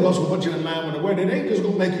Holy Ghost will put you in line with the Word. It ain't just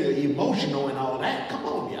going to make you emotional and all that. Come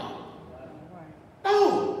on, y'all.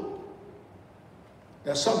 No.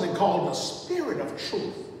 There's something called the Spirit of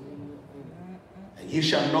truth. And you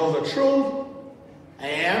shall know the truth,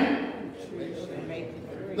 and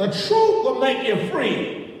the truth will make you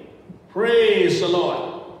free. Praise the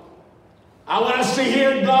Lord. I want us to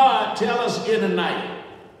hear God tell us in the night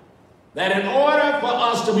that in order for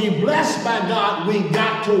us to be blessed by God, we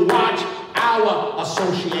got to watch our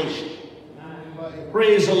association.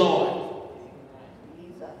 Praise the Lord.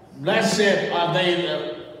 Blessed are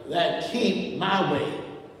they that keep my way.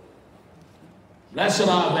 Blessed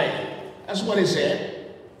are they. That's what he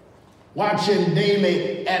said. Watching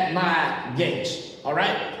daily at my gates. All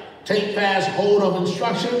right? Take fast hold of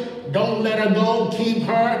instruction. Don't let her go. Keep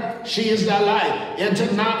her. She is thy life.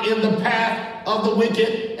 Enter not in the path of the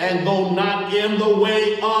wicked, and go not in the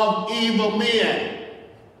way of evil men.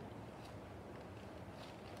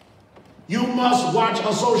 You must watch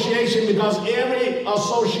association, because every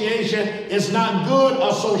association is not good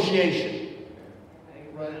association.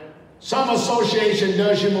 Some association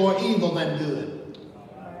does you more evil than good.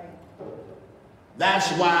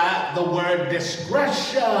 That's why the word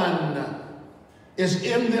discretion is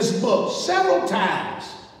in this book several times.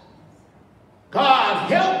 God,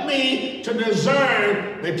 help me to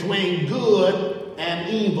discern between good and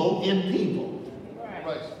evil in people.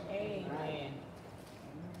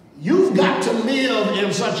 You've got to live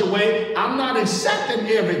in such a way. I'm not accepting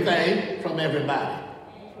everything from everybody.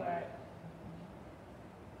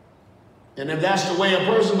 And if that's the way a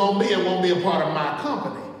person gonna be, it won't be a part of my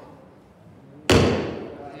company.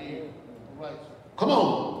 Come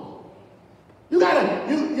on. You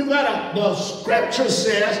gotta, the scripture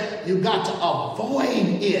says you got to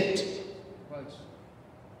avoid it.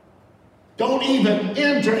 Don't even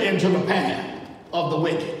enter into the path of the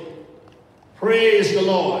wicked. Praise the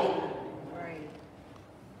Lord.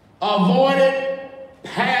 Avoid it,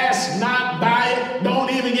 pass not by it,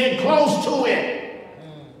 don't even get close to it.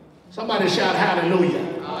 Somebody shout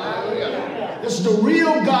hallelujah. Hallelujah. This is the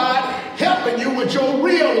real God helping you with your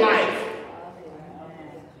real life.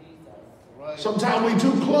 Sometimes we're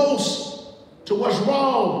too close to what's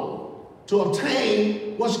wrong to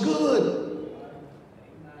obtain what's good.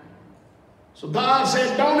 So God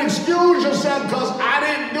said, don't excuse yourself because I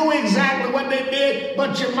didn't do exactly what they did,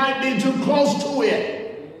 but you might be too close to it.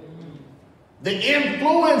 The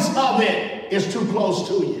influence of it is too close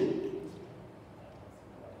to you.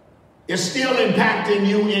 It's still impacting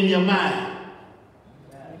you in your mind.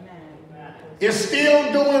 It's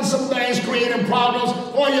still doing some things, creating problems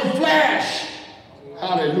for your flesh.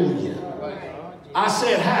 Hallelujah. I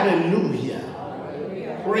said hallelujah.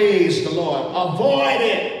 Praise the Lord. Avoid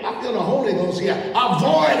it. I feel the Holy Ghost here.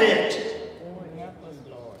 Avoid it.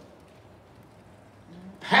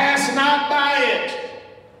 Pass not by it.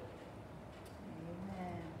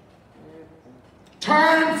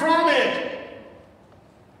 Turn from it.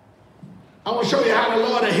 I want to show you how the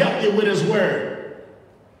Lord will help you with his word.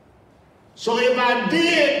 So if I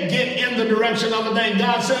did get in the direction of a thing,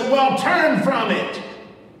 God said, well, turn from it.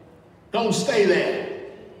 Don't stay there.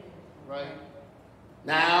 Right.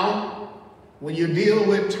 Now, when you deal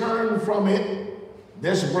with turn from it,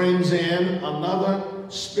 this brings in another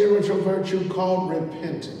spiritual virtue called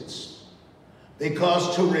repentance.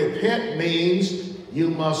 Because to repent means you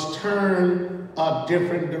must turn a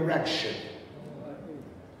different direction.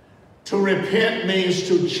 To repent means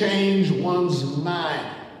to change one's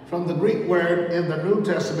mind. From the Greek word in the New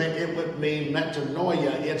Testament, it would mean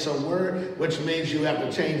metanoia. It's a word which means you have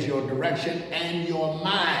to change your direction and your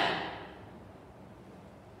mind.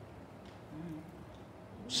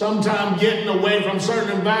 Sometimes getting away from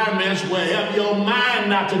certain environments will help your mind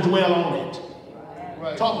not to dwell on it.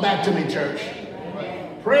 Right. Talk back to me, church.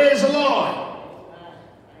 Right. Praise the Lord.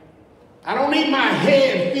 I don't need my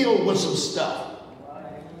head filled with some stuff.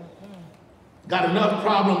 Got enough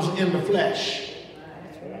problems in the flesh.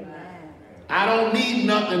 I don't need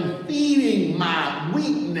nothing feeding my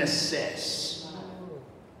weaknesses.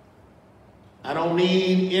 I don't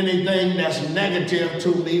need anything that's negative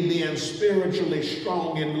to me being spiritually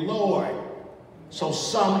strong in the Lord. So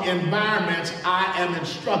some environments I am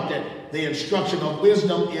instructed. The instruction of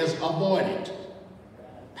wisdom is avoid it.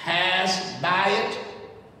 Pass by it,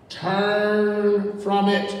 turn from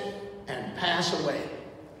it, and pass away.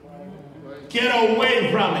 Get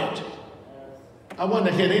away from it. I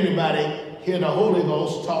wonder, can anybody hear the Holy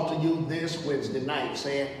Ghost talk to you this Wednesday night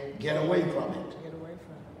saying, get away from it? Get away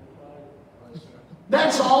from it.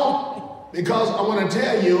 That's all. Because I want to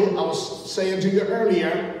tell you, I was saying to you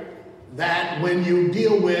earlier, that when you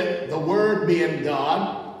deal with the Word being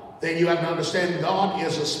God, then you have to understand God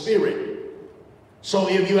is a spirit. So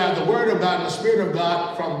if you have the Word of God and the Spirit of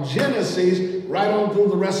God from Genesis right on through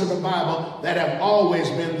the rest of the Bible, that have always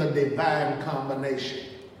been the divine combination.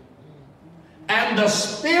 And the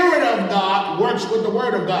Spirit of God works with the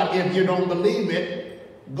Word of God. If you don't believe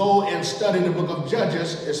it, go and study the book of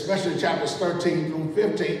Judges, especially chapters 13 through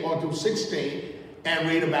 15 or through 16, and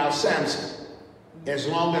read about Samson. As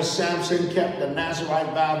long as Samson kept the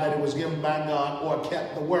Nazarite vow that he was given by God or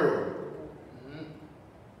kept the Word,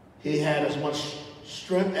 he had as much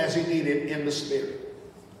strength as he needed in the Spirit.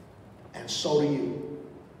 And so do you.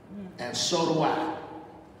 And so do I.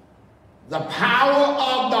 The power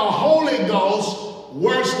of the Holy Ghost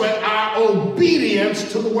works with our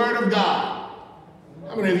obedience to the Word of God.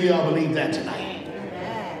 How many of you all believe that tonight?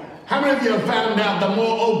 How many of you have found out the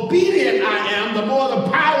more obedient I am, the more the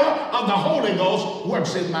power of the Holy Ghost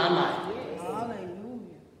works in my life?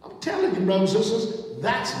 I'm telling you, brothers and sisters,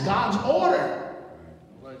 that's God's order.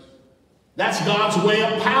 That's God's way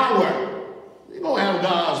of power. You're going to have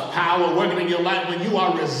God's power working in your life when you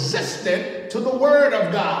are resistant to the Word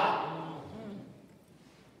of God.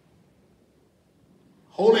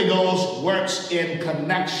 Holy Ghost works in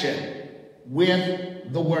connection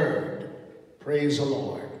with the Word. Praise the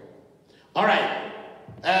Lord. All right.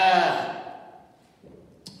 I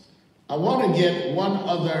want to get one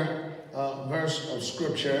other verse of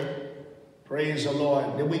Scripture. Praise the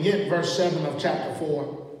Lord. Did we get verse 7 of chapter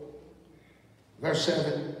 4? Verse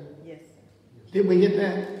 7? Yes. Did we get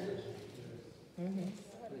that? Mm-hmm.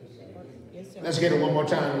 Yes, sir. Let's get it one more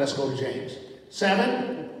time and let's go to James.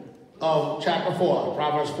 7 of chapter 4.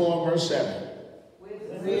 Proverbs 4 verse 7.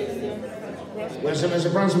 Wisdom is the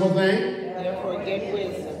principal thing. Therefore, get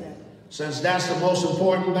wisdom. Since that's the most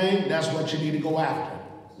important thing, that's what you need to go after.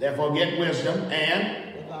 Therefore, get wisdom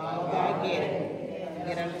and With all thy getting,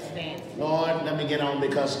 get understanding. Lord, let me get on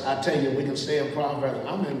because I tell you, we can stay in Proverbs.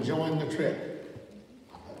 I'm enjoying the trip.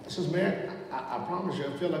 This is Mary. I promise you,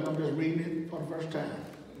 I feel like I'm just reading it for the first time.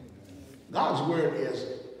 God's word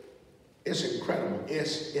it's incredible.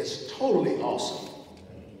 It's totally awesome.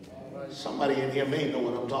 Somebody in here may know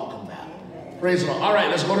what I'm talking about. Praise the Lord. All right,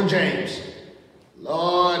 let's go to James.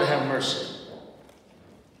 Lord have mercy.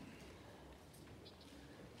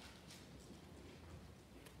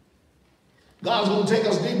 God's going to take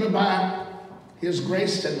us deeper by his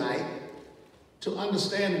grace tonight to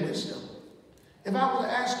understand wisdom. If I were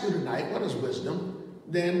to ask you tonight, what is wisdom?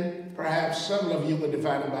 Then perhaps several of you would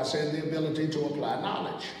define it by saying the ability to apply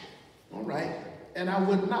knowledge. All right? And I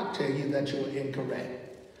would not tell you that you're incorrect.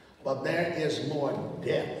 But there is more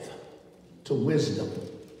depth to wisdom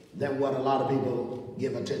than what a lot of people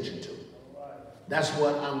give attention to. That's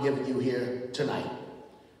what I'm giving you here tonight.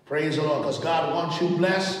 Praise the Lord, because God wants you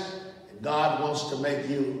blessed. God wants to make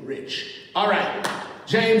you rich. All right,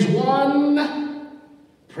 James 1,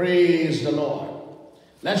 praise the Lord.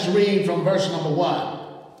 Let's read from verse number 1.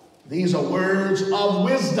 These are words of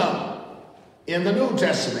wisdom in the New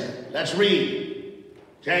Testament. Let's read.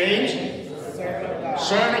 James,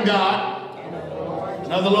 Son of God,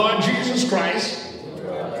 and of the Lord Jesus Christ,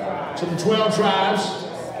 to the 12 tribes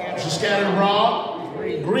which are scattered abroad,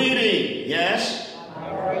 greeting, yes,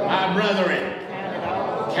 my brethren.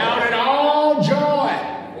 Count it all joy.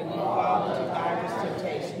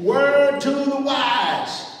 Word to the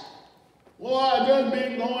wise. Boy, I just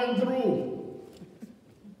been going through.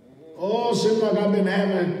 Oh, seems like I've been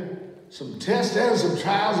having some tests and some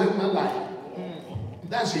trials in my life.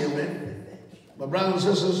 That's human. But brothers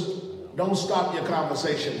and sisters, don't stop your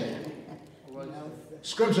conversation there.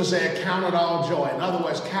 Scripture said, count it all joy. In other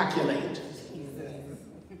words, calculate.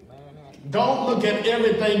 Don't look at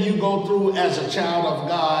everything you go through as a child of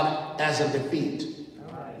God as a defeat.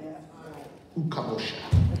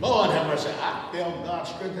 Lord have mercy. I felt God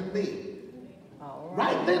strengthen me.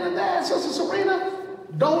 Right then and there, Sister Serena,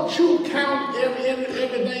 don't you count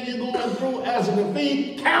everything you're going through as a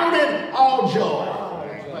defeat. Count it all joy.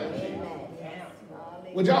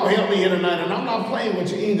 Would y'all help me here tonight? And I'm not playing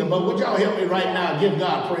with you either, but would y'all help me right now? Give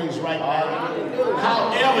God praise right now.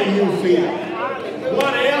 However you feel.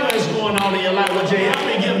 Whatever is going on in your life, would you help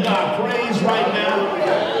me give God praise right now?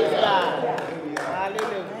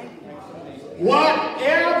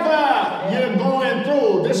 Whatever you're going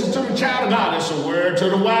through, this is to the child of God. It's a word to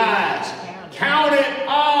the wise. Count it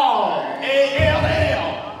all.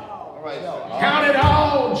 A-L-L. Count it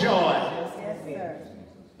all joy.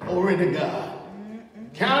 Glory to God.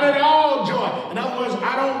 Count it all joy. In other words,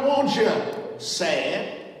 I don't want you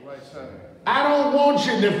sad. I don't want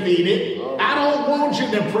you defeated. I don't want you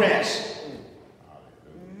depressed.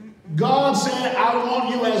 God said, I want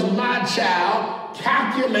you as my child.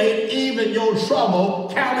 Calculate even your trouble.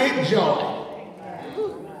 Count it joy.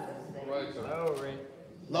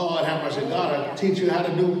 Lord have mercy. God will teach you how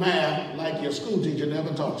to do math like your school teacher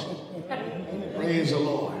never taught you. Praise the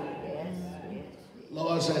Lord.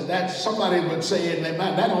 Lord said that somebody would say in their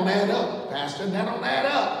mind, that don't add up, Pastor. That don't add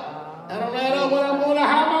up. That don't add up. What I'm going to,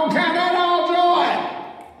 how I'm going to count that all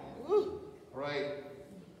joy. Right.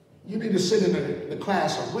 You need to sit in the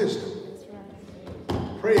class of wisdom.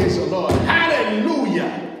 Praise the Lord.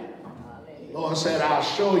 Hallelujah. Lord said, I'll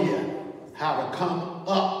show you how to come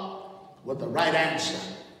up with the right answer.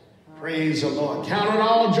 Praise the Lord. Count it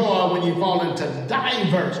all joy when you fall into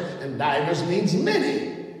divers. And divers means many.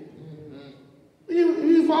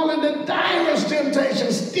 You fall into diverse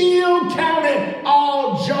temptations, still count it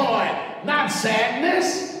all joy. Not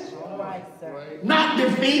sadness, not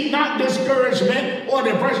defeat, not discouragement or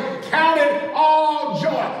depression. Count it all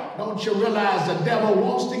joy. Don't you realize the devil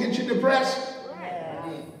wants to get you depressed?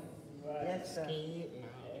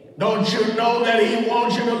 Don't you know that he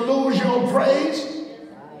wants you to lose your praise?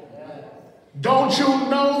 Don't you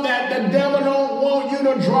know that the devil don't want you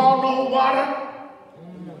to draw no water?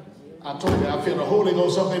 I told you, I feel the Holy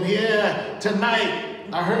Ghost up in here tonight.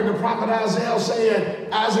 I heard the prophet Isaiah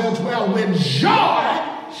saying, Isaiah 12, with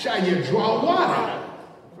joy shall you draw water.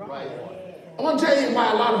 Right. I want to tell you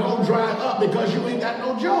why a lot of folks dry up, because you ain't got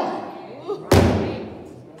no joy.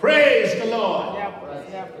 Praise the Lord.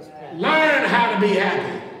 Learn how to be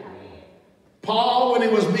happy. Paul, when he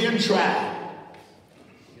was being tried,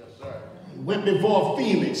 went before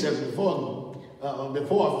Felix and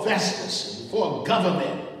before Festus, before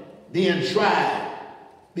government, being tried,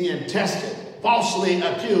 being tested, falsely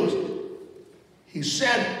accused. He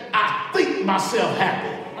said, I think myself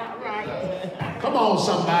happy. Come on,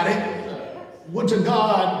 somebody. Would to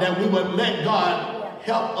God that we would let God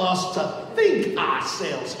help us to think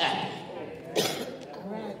ourselves happy.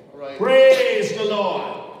 Praise the Lord.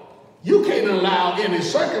 You can't allow any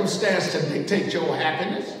circumstance to dictate your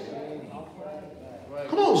happiness.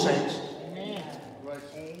 Come on, saints.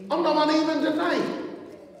 I'm talking about even tonight.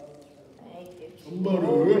 Somebody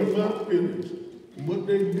hurt my feelings. What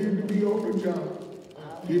they did to me on the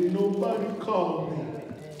job. Didn't nobody call me.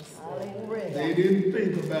 They They didn't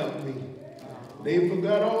think about me. They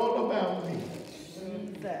forgot all about me.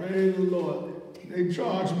 Praise the Lord. They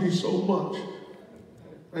charged me so much.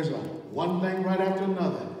 Praise God. One thing right after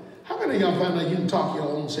another. How many of y'all found out you can talk your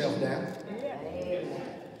own self down?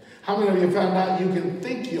 How many of you found out you can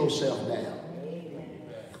think yourself down?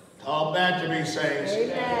 Talk back to me, saints.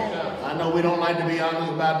 I know we don't like to be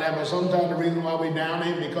honest about that, but sometimes the reason why we're down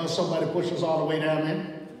ain't because somebody pushed us all the way down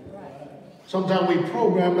there. Sometimes we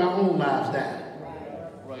programmed our own lives down.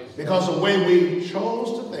 Because the way we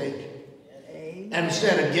chose to think, and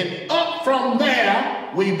instead of getting up from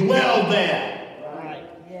there, we dwell there.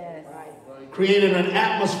 Creating an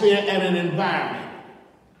atmosphere and an environment.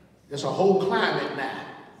 There's a whole climate now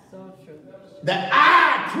that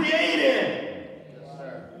I created.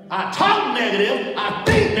 I talk negative, I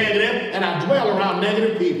think negative, and I dwell around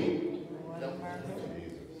negative people.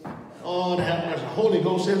 Oh, have mercy. Holy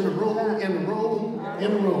Ghost in the room, in the room,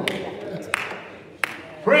 in the room.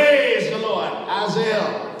 Praise the Lord.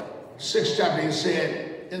 Isaiah 6th chapter, he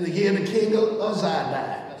said, in the year the king of Uzziah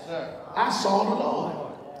died, I saw the Lord.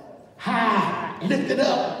 High, lifted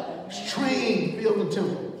up, train filled the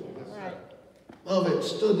temple. Of it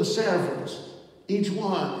stood the seraphims. Each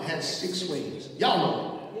one had 6 wings. Y'all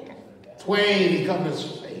know. Twain he covered his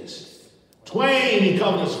face. Twain he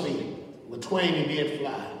covered his feet. With twain he did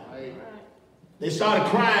fly. They started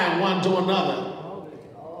crying one to another.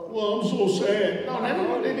 Well, I'm so sad. No, that's not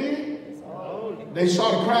what they did. They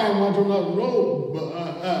started crying one to another. Oh, but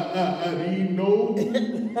I didn't know.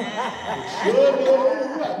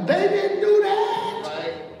 They didn't do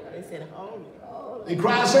that. They said holy. They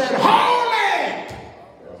cried saying, holy!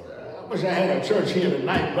 I wish I had a church here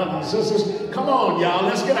tonight, brothers and sisters. Come on, y'all.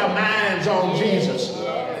 Let's get our minds on Jesus.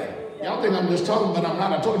 Y'all think I'm just talking, but I'm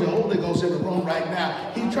not. I told you the Holy Ghost in the room right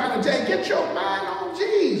now. He's trying to tell you, get your mind on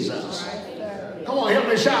Jesus. Come on, help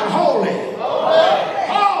me shout, holy. Holy.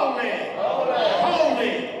 Holy.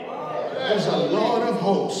 Holy. There's a Lord of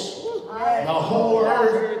hosts. The whole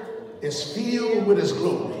earth is filled with his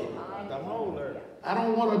glory. I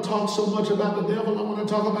don't want to talk so much about the devil. I want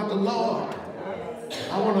to talk about the Lord.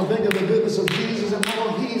 I want to think of the goodness of Jesus and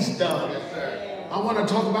all he's done. I want to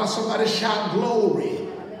talk about somebody shout glory.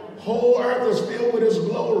 Whole earth is filled with his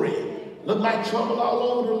glory. Look like trouble all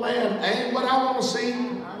over the land. Ain't what I want to see.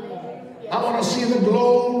 I want to see the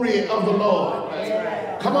glory of the Lord.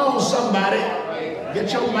 Come on, somebody.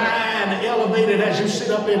 Get your mind elevated as you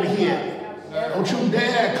sit up in here. Don't you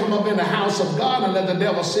dare come up in the house of God and let the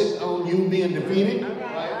devil sit on you being defeated.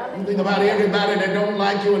 You think about everybody that don't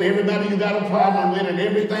like you and everybody you got a problem with and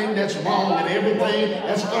everything that's wrong and everything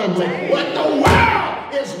that's ugly. What the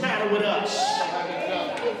world is the matter with us?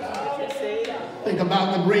 Think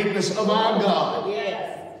about the greatness of our God.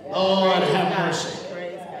 Lord, have mercy.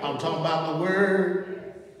 I'm talking about the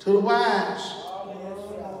word to the wise.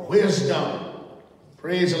 Wisdom.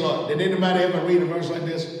 Praise the Lord. Did anybody ever read a verse like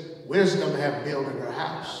this? Wisdom have builded her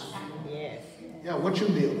house. Yeah, what you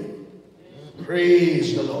building?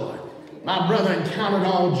 Praise the Lord. My brethren, count it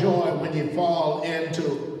all joy when you fall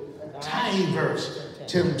into diverse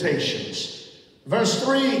temptations. Verse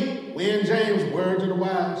 3, we in James, word to the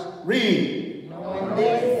wise. Read.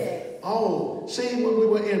 Oh, see, when we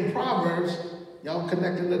were in Proverbs, y'all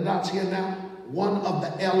connecting the dots here now? One of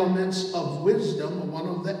the elements of wisdom, one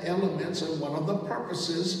of the elements and one of the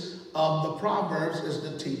purposes of the Proverbs is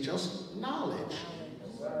to teach us knowledge.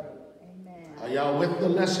 Are y'all with the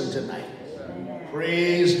lesson tonight?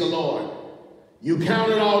 Praise the Lord. You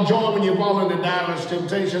count it all joy when you fall into diverse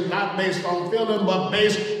temptation, not based on feeling, but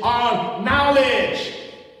based on knowledge.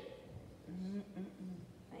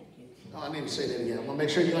 Oh, I need to say that again. I want to make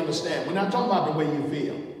sure you understand. We're not talking about the way you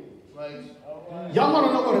feel. Y'all want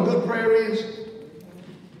to know what a good prayer is?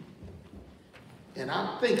 And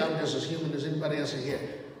I think I'm just as human as anybody else in here.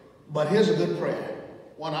 But here's a good prayer,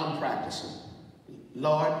 one I'm practicing.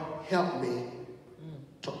 Lord, help me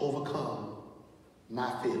to overcome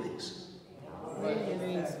my feelings.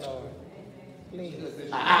 Please, Lord.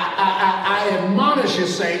 Please. I admonish you,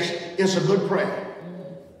 saints, it's a good prayer.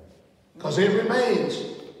 Because it remains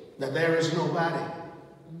that there is nobody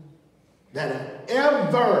that have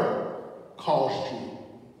ever caused you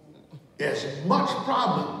as much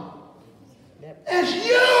problem as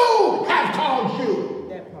you have caused you.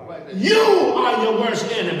 You are your worst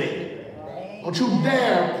enemy. Don't you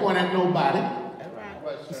dare point at nobody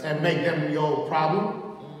and make them your problem.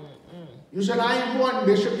 You said, I ain't important,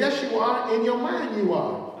 Bishop. Yes, you are. In your mind, you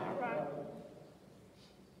are.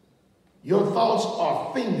 Your thoughts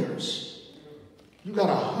are fingers. You got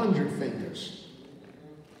 100 fingers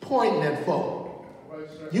pointing at folk.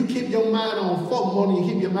 You keep your mind on folk more than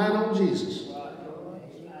you keep your mind on Jesus.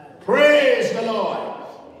 Praise the Lord.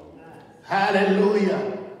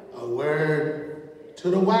 Hallelujah. A word to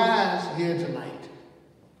the wise here tonight.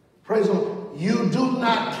 Praise the Lord. You do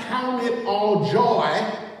not count it all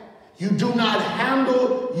joy. You do not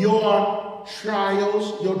handle your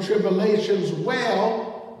trials, your tribulations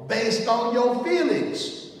well based on your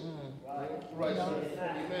feelings. Right, sir.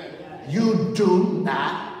 Amen. You do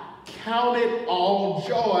not count it all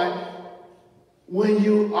joy when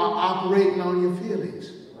you are operating on your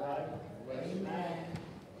feelings.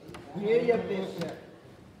 Hear your bishop.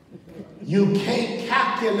 You can't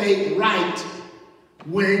calculate right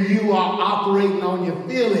when you are operating on your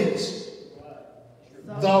feelings.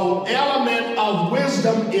 The element of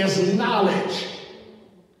wisdom is knowledge.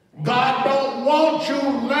 God don't want you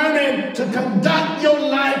learning to conduct your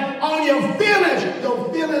life on your feelings.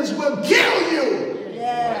 Your feelings will kill you.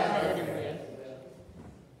 Yes.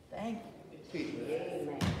 Thank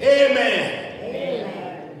you. Amen.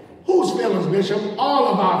 Whose feelings, Bishop? All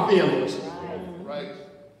of our feelings. Right.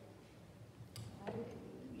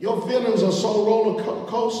 Your feelings are so roller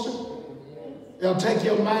coaster. They'll take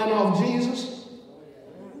your mind off Jesus.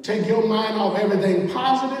 Take your mind off everything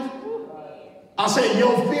positive. I said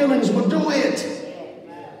your feelings will do it.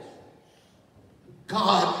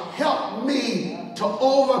 God, help me to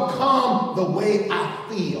overcome the way I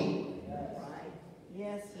feel.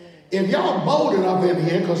 Yes, sir. If y'all bold enough in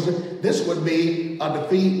here, because this would be a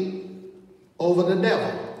defeat over the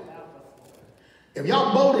devil. If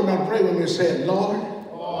y'all bold enough to pray with me and say, Lord,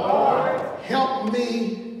 help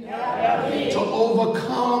me to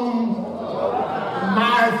overcome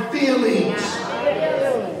my feelings.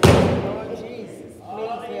 Lord Jesus, please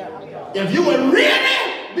help me. If you would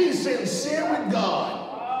really be sincere with God,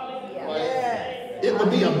 Yes. it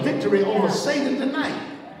would be a victory over Satan tonight.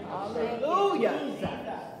 Hallelujah.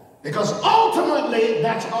 Because ultimately,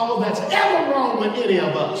 that's all that's ever wrong with any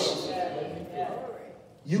of us.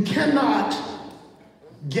 You cannot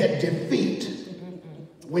get defeat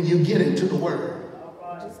when you get into the Word.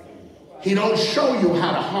 He don't show you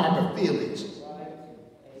how to harbor feelings.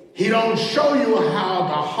 He don't show you how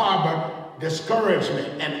to harbor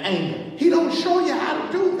discouragement and anger. He don't show you how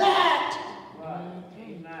to do that.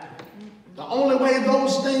 The only way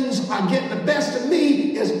those things are getting the best of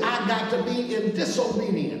me is I got to be in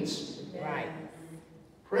disobedience. Right.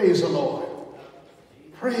 Praise the Lord.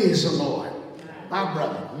 Praise the Lord. My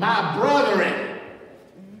brother, my brethren.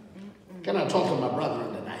 Can I talk to my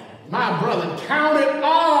brethren tonight? My brethren, count it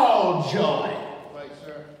all joy. Right,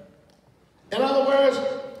 sir. In other words,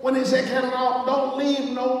 when he said count it all, don't leave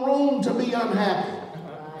no room to be unhappy.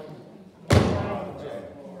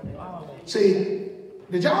 See,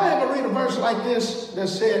 did y'all ever read a verse like this that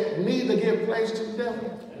said, neither give place to the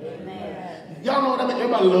devil? Y'all know what I mean?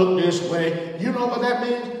 Everybody look this way. You know what that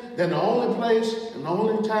means? Then the only place and the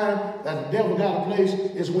only time that the devil got a place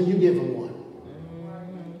is when you give him one.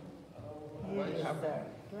 Yes, sir.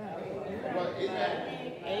 Right.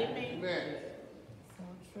 Amen. Amen.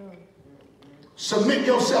 Submit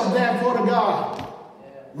yourself therefore to God.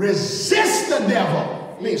 Resist the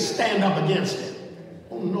devil. Means stand up against him.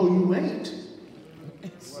 Oh, no, you ain't.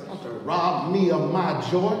 Not to rob me of my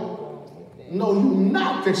joy. No, you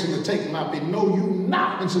not fixing to take my peace. No, you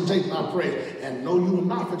not fixing to take my praise. And no, you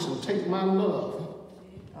not fixing to take my love.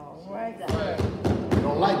 All right. You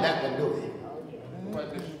don't like that one, do you?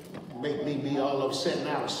 Right, Bishop. Make me be all upset and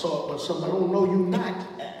out of sort with somebody. Oh, no, you not.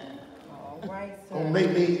 All right, sir. Gonna make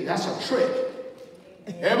me, that's a trick.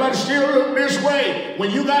 Everybody still look this way. When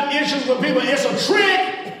you got issues with people, it's a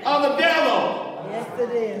trick of the devil. Yes, it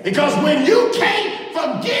is. Because when you can't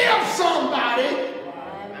forgive somebody,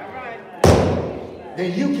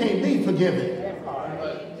 then you can't be forgiven.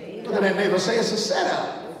 Look at that neighbor, say it's a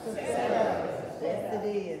setup. Yes, it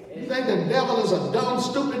is. You think the devil is a dumb,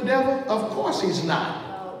 stupid devil? Of course he's not.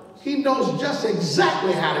 He knows just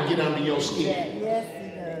exactly how to get under your skin. Yes, he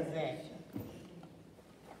does.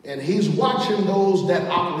 And he's watching those that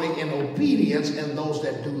operate in obedience and those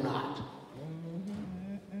that do not.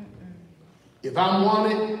 If I'm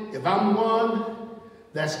one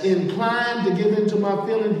that's inclined to give into my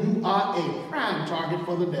feelings, you are a prime target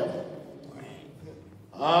for the devil.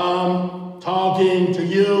 I'm talking to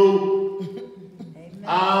you.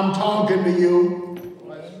 I'm talking to you.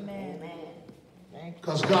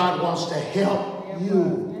 Because God wants to help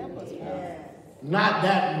you. Not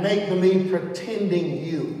that make-believe pretending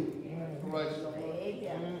you. Right.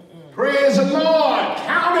 Praise the Lord.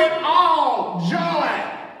 Count it all joy.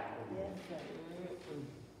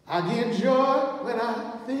 I get joy when I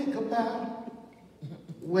think about it.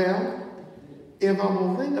 Well, if I'm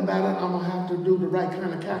going to think about it, I'm going to have to do the right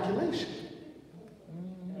kind of calculation.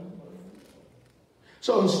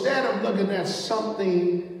 So instead of looking at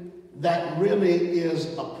something that really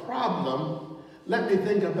is a problem, let me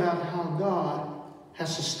think about how God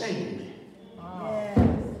has sustained me.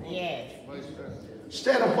 Yes.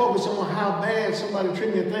 Instead of focusing on how bad somebody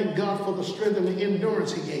treated me, thank God for the strength and the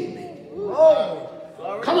endurance he gave me. Glory.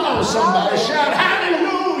 Come on, somebody, shout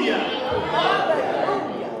hallelujah.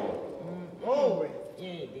 Hallelujah. Glory.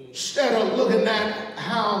 Instead of looking at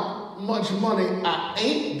how much money I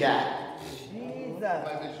ain't got, Jesus.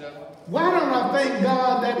 why don't I thank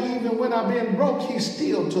God that even when I've been broke, he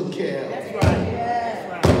still took care of me? That's right.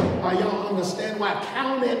 Yes. That's right. Are y'all understand why?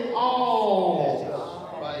 Count it all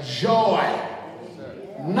joy.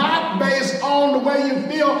 Not based on the way you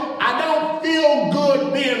feel. I don't feel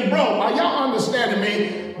good being broke. Are y'all understanding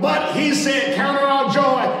me? But he said, count it all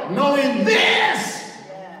joy, knowing this.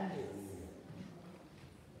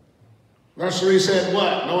 Verse 3 said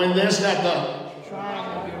what? Knowing this, that the... Trying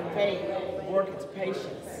of your faith worketh patience.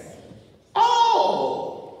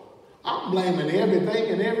 Oh, I'm blaming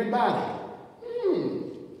everything and everybody.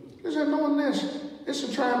 He said, knowing this, it's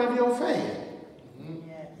a trial of your faith.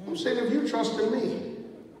 I'm saying if you trust in me.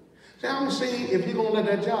 See, I'm going to see if you're going to let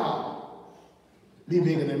that job be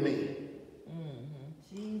bigger than me.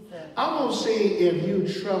 Jesus. I'm going to see if you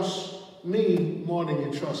trust me more than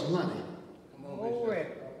you trust money. Glory.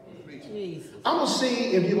 Jesus. I'm going to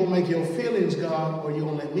see if you're going to make your feelings God or you're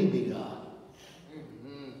going to let me be God.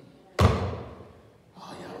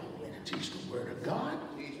 Oh, y'all don't want to teach the word of God.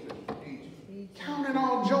 Count it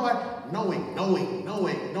all joy, knowing.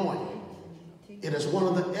 It is one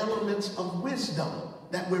of the elements of wisdom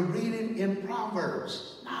that we're reading in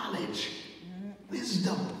Proverbs. Knowledge,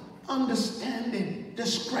 wisdom, understanding,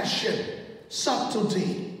 discretion,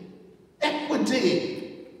 subtlety,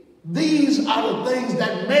 equity. These are the things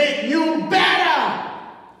that make you better.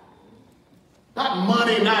 Not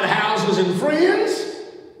money, not houses and friends.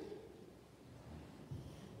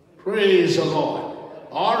 Praise the Lord.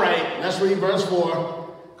 All right, let's read verse 4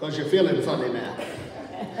 because you're feeling funny now.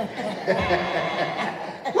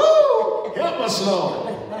 Woo! Help us,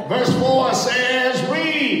 Lord. Verse 4 says,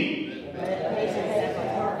 read.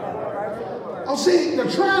 Oh, see, the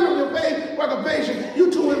trying of your faith, work of patience,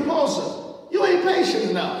 you too impulsive. You ain't patient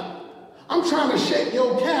enough. I'm trying to shape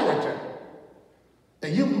your character.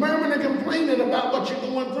 And you murmuring and complaining about what you're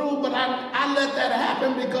going through, but I let that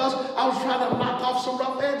happen because I was trying to knock off some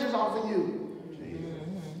rough edges off of you.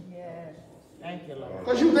 Yes. Thank you, Lord.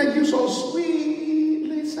 Because you think you're so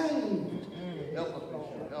sweetly saved.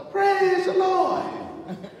 Praise the Lord.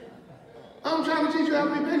 I'm trying to teach you how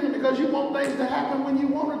to be patient because you want things to happen when you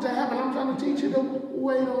want it to happen. I'm trying to teach you to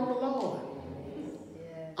wait on the Lord.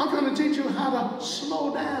 I'm trying to teach you how to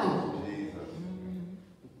slow down.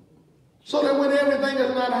 So that when everything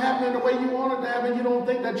is not happening the way you want it to happen, you don't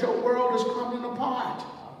think that your world is crumbling apart.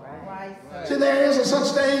 Right, sir. See, there is a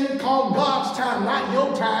such thing called God's time, not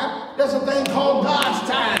your time. There's a thing called God's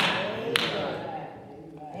time.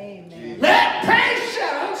 Amen. Let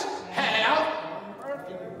patience have.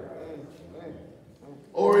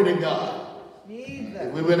 Glory to God. Jesus.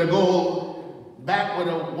 If we were to go back with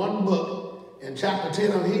one book, in chapter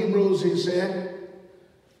 10 of Hebrews, he said,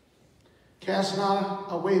 cast not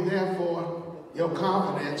away therefore your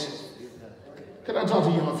confidence. Can I talk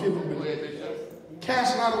to you a few minutes?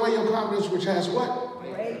 Cast not away your confidence, which has what?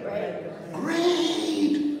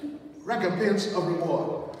 Great recompense of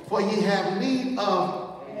reward. For ye have need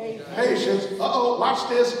of patience. Watch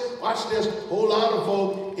this. Watch this. Whole lot of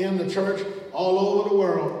folk in the church all over the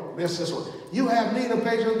world miss this one. You have need of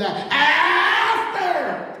patience that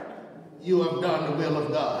after you have done the will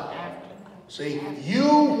of God. See, you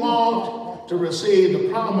want to receive the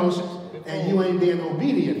promise and you ain't being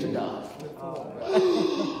obedient to God.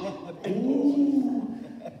 Ooh,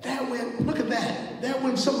 that went, look at that. That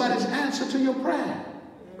went somebody's answer to your prayer.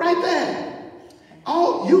 Right there.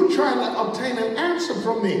 Oh, you trying to obtain an answer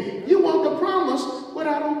from me. You want the promise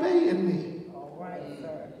without obeying me. All right,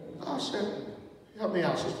 sir. God said, help me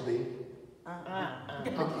out, Sister B.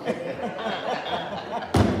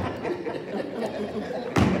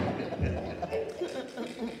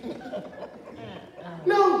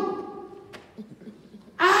 No,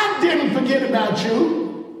 I didn't forget about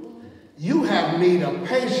you. You have need of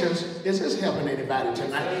patience. Is this helping anybody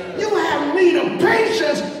tonight? You have need of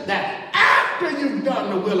patience that after you've done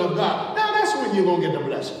the will of God, now that's when you're going to get the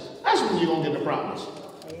blessing. That's when you're going to get the promise.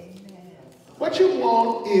 Amen. What you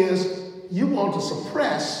want is you want to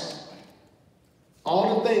suppress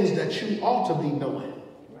all the things that you ought to be doing.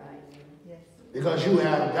 Right. Yes. Because you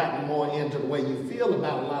have gotten more into the way you feel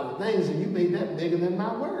about a lot of things and you made that bigger than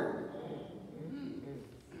my word.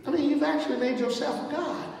 I mean, you've actually made yourself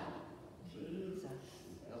God. Jesus.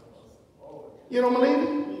 You don't believe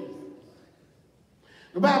it?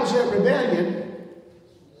 The Bible said rebellion.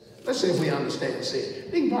 Let's see if we understand sin.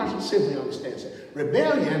 We can partially see if we understand sin.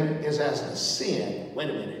 Rebellion is as the sin. Wait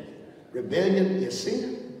a minute. Rebellion is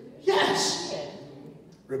sin? Yes.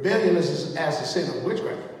 Rebellion is as the sin of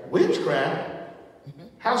witchcraft. Witchcraft?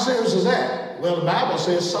 How serious is that? Well, the Bible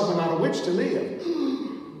says something out of which to live.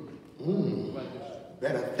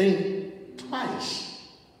 Better think twice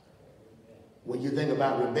when you think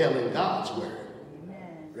about rebelling God's word.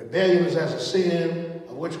 Amen. Rebellion is as a sin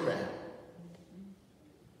of witchcraft.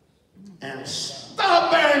 And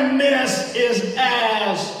stubbornness is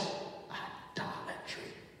as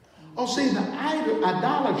idolatry. Oh, see, the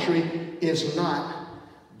idolatry is not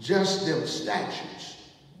just them statues.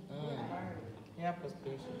 Help us,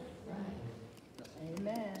 Bishop.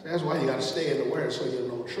 Amen. That's why you got to stay in the word so you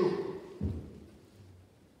know truth.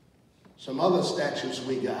 Some other statues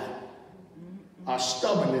we got. Our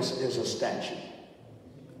stubbornness is a statue.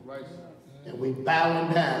 Right. And we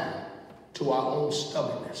bowing down to our own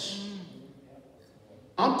stubbornness.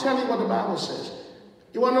 I'm telling you what the Bible says.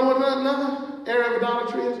 You want to know what another area of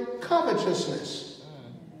idolatry is? Covetousness.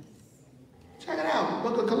 Check it out,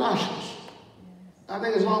 book of Colossians. I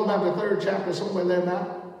think it's long about the 3rd chapter, somewhere there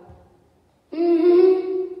about.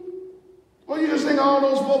 Well, you just think all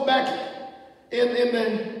those folk back in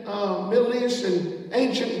the Middle East and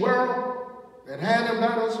ancient world that had them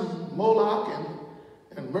battles of Moloch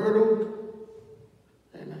and Marduk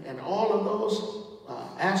and all of those,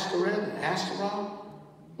 Ashtoreth and Ashtaroth.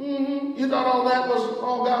 You thought all that was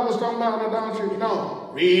all God was talking about idolatry? No.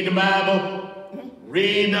 Read the Bible.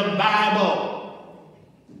 Read the Bible.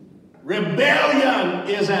 Rebellion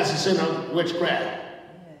is as a sin of witchcraft.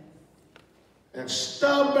 And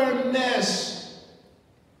stubbornness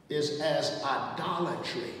is as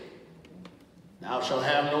idolatry. Thou shalt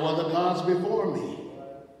have no other gods before me.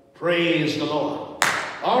 Praise the Lord.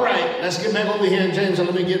 All right, let's get back over here in James and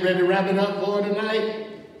let me get ready to wrap it up for tonight.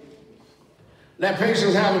 Let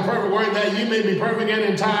patience have a perfect work that you may be perfect and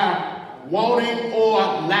entire, wanting or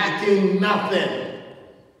lacking nothing.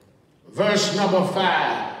 Verse number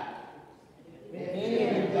 5.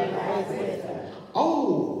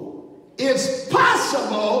 Oh, it's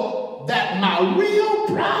possible that my real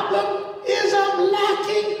problem is I'm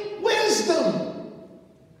lacking wisdom.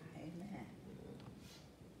 Amen.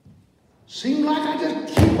 Seems like I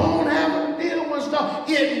just keep on having to deal with stuff.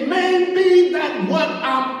 It may be that what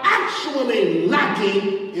I'm actually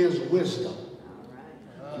lacking is wisdom.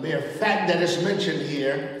 The mere fact that it's mentioned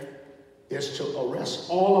here is to arrest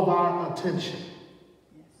all of our attention.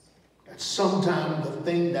 That sometimes the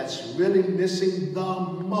thing that's really missing the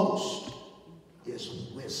most is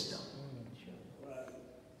wisdom.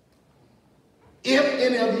 If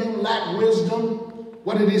any of you lack wisdom,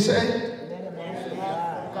 what did he say?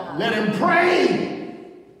 Let him pray.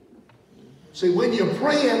 See, when you're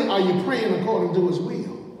praying, are you praying according to his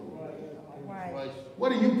will? Right.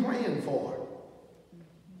 What are you praying for?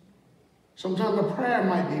 Sometimes the prayer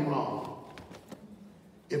might be wrong.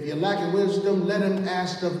 If you're lacking wisdom, let him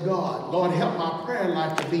ask of God. Lord, help my prayer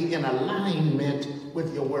life to be in alignment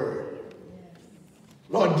with your word.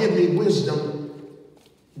 Lord, give me wisdom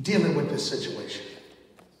dealing with this situation.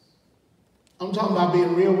 I'm talking about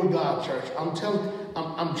being real with God, church. I'm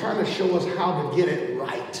trying to show us how to get it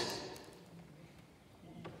right.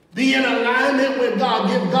 Be in alignment with God.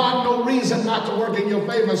 Give God no reason not to work in your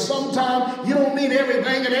favor. Sometimes you don't need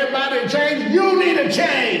everything and everybody to change. You need to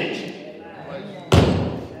change.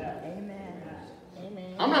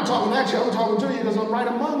 I'm not talking at you, I'm talking to you because I'm right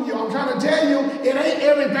among you. I'm trying to tell you it ain't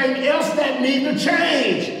everything else that needs to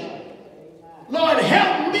change. Lord,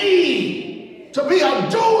 help me to be a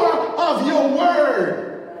doer of your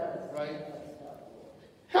word. Right.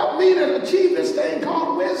 Help me to achieve this thing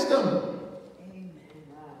called wisdom.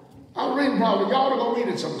 I'm reading Proverbs. Y'all are going to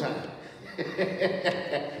read it sometime.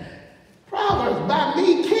 Proverbs, by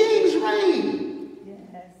me kings reign.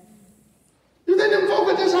 Yes. You think them folk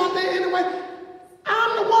are just out there anyway?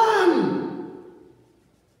 I'm the one.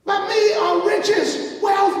 By me are riches,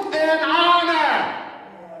 wealth, and honor.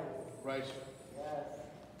 Right.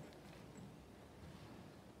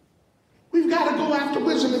 We've got to go after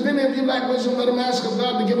wisdom. If any of you lack wisdom, let him ask of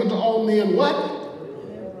God to give it to all men. What?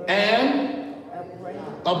 And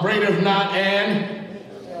upbraideth not, and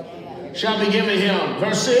shall be given him.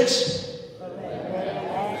 Verse 6.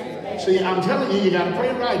 See, I'm telling you, you got to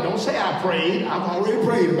pray right. Don't say I prayed. I've already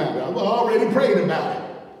prayed about it. I've already prayed about it.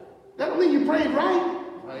 That don't mean you prayed right.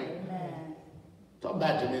 Right. Talk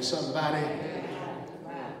back to me, somebody.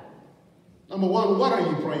 Number one, what are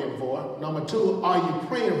you praying for? Number two, are you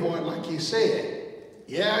praying for it like he said?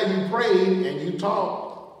 Yeah, you prayed and you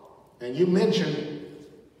talked And you mentioned,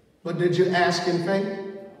 but did you ask in faith?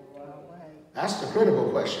 That's the critical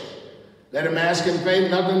question. Let him ask in faith,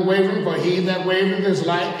 nothing wavering, for he that wavereth is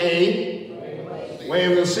like a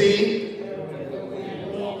wave of the sea.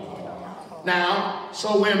 Now,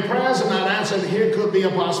 so when prayers are not answered, here could be a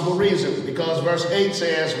possible reason, because verse 8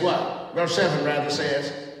 says what? Verse 7 rather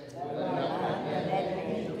says.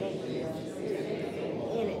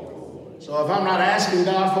 So if I'm not asking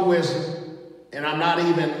God for wisdom, and I'm not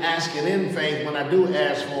even asking in faith when I do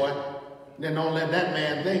ask for it, then don't let that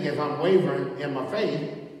man think if I'm wavering in my faith,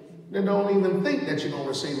 then don't even think that you're going to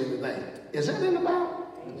receive anything. Is that in the Bible?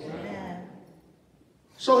 Yeah.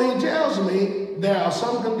 So he tells me there are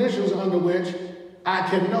some conditions under which I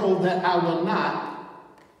can know that I will not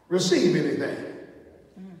receive anything.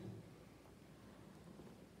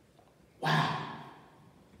 Wow.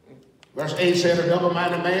 Verse 8 said, a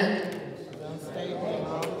double-minded man.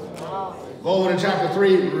 Go over to chapter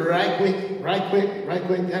 3 right quick. Got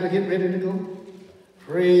to get ready to go.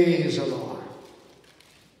 Praise the Lord.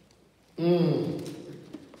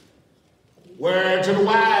 Word to the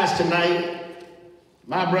wise tonight.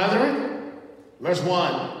 My brethren, verse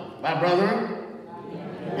 1. My brethren,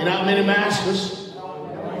 be not many masters.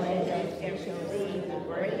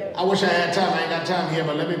 I wish I had time. I ain't got time here,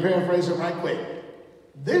 but let me paraphrase it right quick.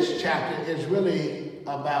 This chapter is really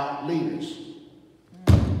about leaders.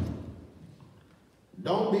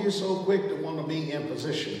 Don't be so quick to want to be in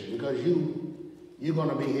position, because you're going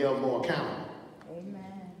to be held more accountable.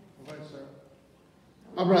 Amen. Right, sir.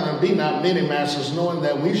 My brethren, be not many masters, knowing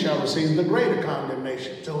that we shall receive the greater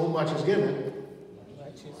condemnation. To whom much is given.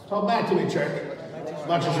 Talk back to me, church.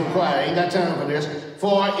 Much is required. Ain't got time for this.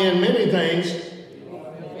 For in many things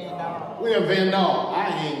we offend all. I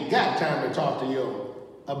ain't got time to talk to you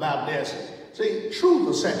about this. See, truth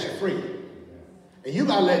will set you free. And you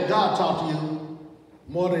got to let God talk to you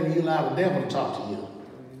more than you allow the devil to talk to you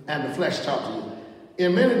and the flesh talk to you.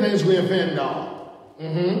 In many things we offend all.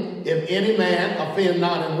 If any man offend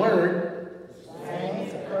not in word.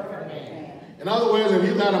 In other words, if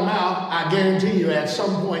you got a mouth, I guarantee you at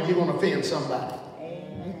some point you're going to offend somebody.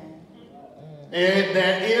 And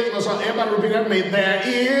there is, everybody repeat that to me, there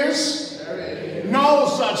is no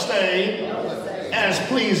such thing as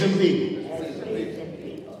pleasing people.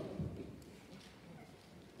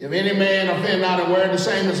 If any man offend not a word, the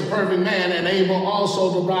same as a perfect man, and able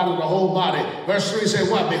also to bridle the whole body. Verse 3 said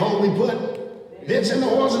what? Behold, we put bits in the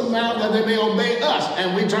horse's mouth that they may obey us,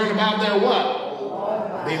 and we turn about their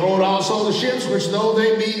what? Behold also the ships, which though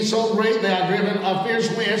they be so great, they are driven of fierce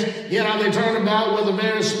winds, yet are they turned about with a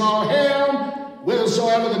very small helm,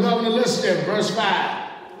 whithersoever the governor listeth. Verse 5.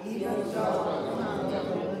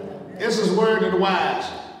 This is word to the wise.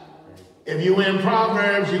 If you're in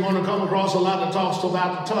Proverbs, you're going to come across a lot that talks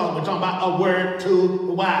about the tongue. We're talking about a word to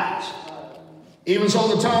the wise. Even so,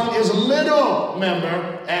 the tongue is a little member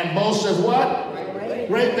and boasts of what?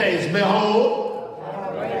 Great things. Behold,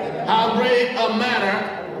 how great a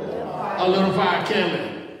matter a little fire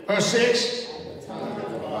kindleth. Verse 6.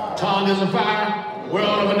 Tongue is a fire,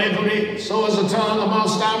 world of iniquity. So is the tongue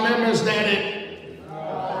amongst our members that it.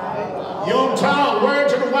 Your tongue, word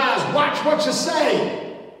to the wise. Watch what you say.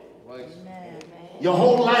 Your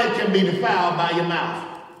whole life can be defiled by your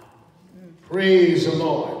mouth. Praise the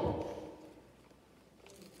Lord.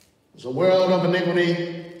 It's a world of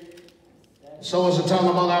iniquity. So is the tongue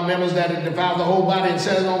among our members that it defiles the whole body and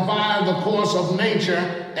set it on fire, the course of nature,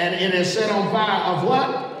 and it is set on fire of what?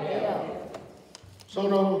 Yeah.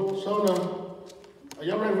 Are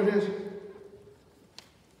y'all ready for this?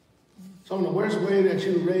 So the worst way that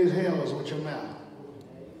you raise hell is with your mouth.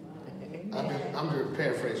 I'm just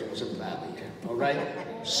paraphrasing what's in the Bible here. All right?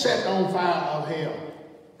 Set on fire of hell.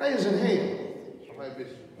 Raising hell.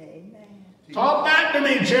 Amen. Talk back to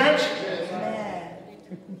me, church. Amen.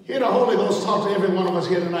 Hear the Holy Ghost talk to every one of us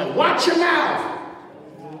here tonight. Watch your mouth.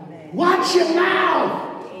 Amen. Watch your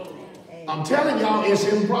mouth. Amen. I'm telling y'all, it's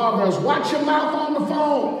in Proverbs. Watch your mouth on the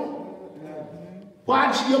phone.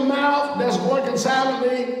 Watch your mouth that's working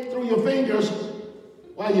silently through your fingers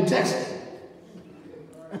while you're texting.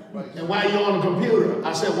 And while you're on the computer,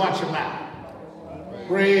 I said, watch your mouth.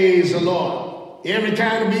 Praise the Lord. Every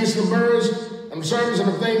kind of beast and birds and the serpents and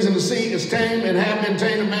the things in the sea is tamed and have been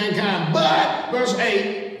tamed of mankind. But, verse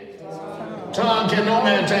 8, tongue can no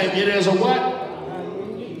man tame. It is a what?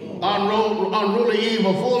 Unruly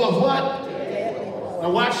evil, full of what?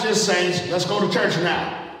 Now watch this, saints. Let's go to church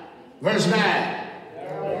now. Verse 9.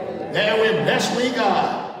 Therewith bless we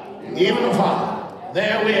God, even the Father.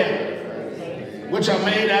 Therewith, which are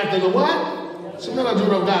made after the what? Similitude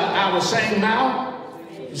of God. I was saying now,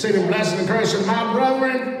 you see the blessing and curse of my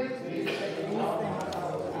brethren.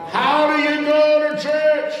 How do you go to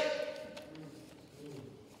church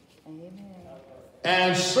Amen.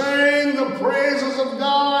 and sing the praises of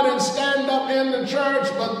God and stand up in the church,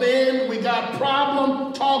 but then we got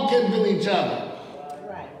problem talking to each other?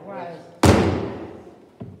 Right.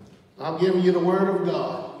 I'm giving you the word of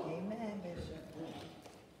God. Amen,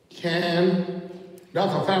 Bishop.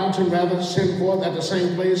 Doth a fountain rather send forth at the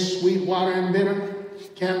same place sweet water and bitter?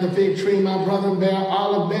 Can the fig tree, my brother, bear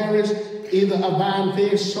olive berries? Either a vine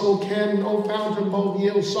fig, so can no fountain both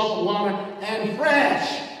yield salt water and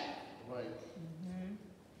fresh. Right.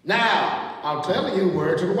 Now, I'll tell you,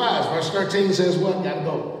 word to the wise. Verse 13 says what? Gotta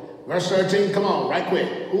go. Verse 13, come on, right quick.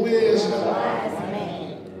 Who is? Wise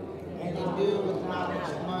man, and endure with knowledge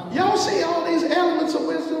among Y'all see all these elements of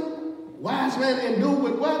wisdom? Wise man endue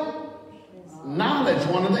with what? Knowledge,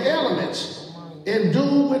 one of the elements.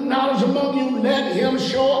 Endue with knowledge among you, let him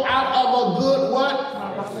show out of a good what?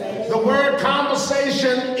 The word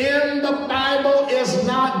conversation in the Bible is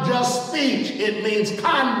not just speech, it means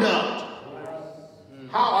conduct.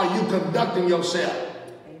 How are you conducting yourself?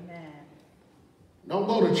 Amen. Don't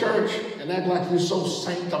go to church and act like you're so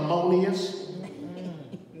sanctimonious.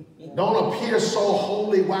 Don't appear so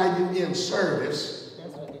holy while you're in service,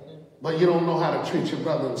 but you don't know how to treat your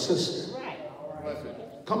brother and sister.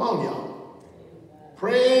 Come on, y'all.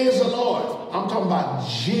 Praise the Lord. I'm talking about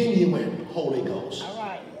genuine Holy Ghost. All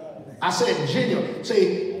right. I said genuine.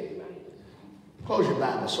 See, close your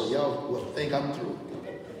Bible so y'all will think I'm through.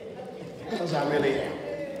 Because I really am.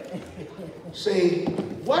 See,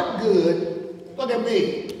 what good, look at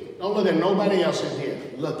me. Don't look at nobody else in here.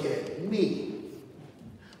 Look at me.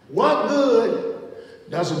 What good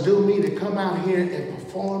does it do me to come out here and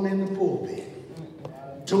perform in the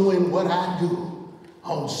pulpit, doing what I do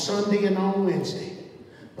on Sunday and on Wednesday?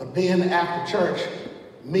 But then after church,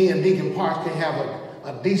 me and Deacon Parks can have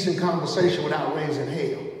a decent conversation without raising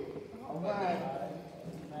hell. All right.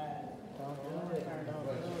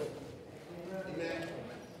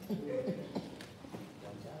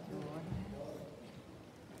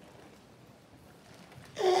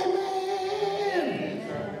 Amen.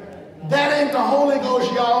 That ain't the Holy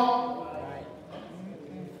Ghost, y'all.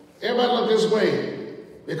 Everybody look this way,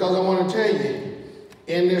 because I want to tell you,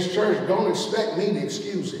 in this church, don't expect me to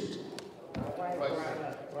excuse it.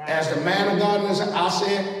 As the man of God, I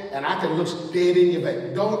said, and I can look dead in your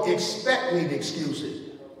face, don't expect me to excuse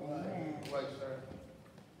it.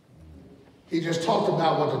 He just talked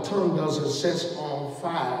about what the tongue does and sets on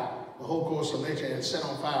fire the whole course of nature and set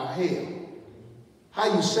on fire hell.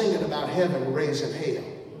 How you singing about heaven raising hell?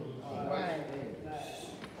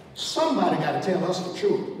 Somebody got to tell us the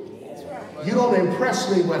truth. You don't impress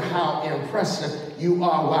me with how impressive you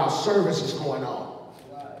are while service is going on.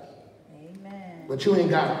 Amen. But you ain't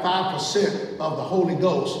got 5% of the Holy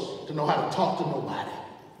Ghost to know how to talk to nobody.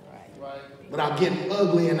 Without getting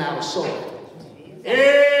ugly and out of sorts.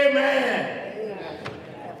 Amen.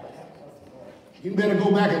 You better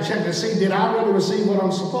go back and check and see, did I really receive what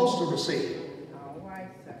I'm supposed to receive? All right,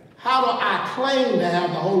 sir. How do I claim to have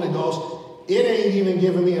the Holy Ghost? It ain't even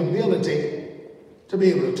giving me ability to be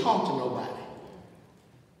able to talk to nobody.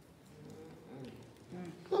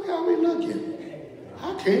 Look how we looking.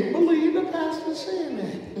 I can't believe the pastor's saying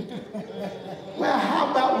that. Well, how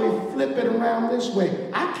about we flip it around this way?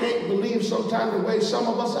 I can't believe sometimes the way some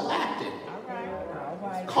of us are acting. All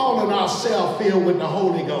right. Calling ourselves filled with the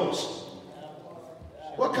Holy Ghost.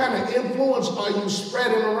 What kind of influence are you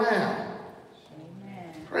spreading around?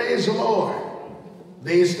 Amen. Praise the Lord.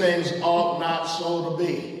 These things ought not so to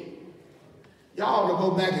be. Y'all ought to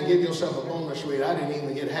go back and give yourself a bonus read. I didn't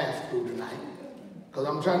even get half through tonight. Because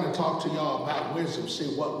I'm trying to talk to y'all about wisdom.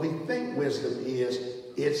 See, what we think wisdom is,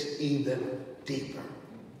 it's even deeper.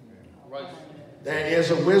 Right. There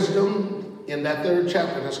is a wisdom in that 3rd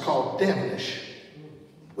chapter that's called devilish,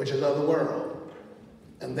 which is of the world.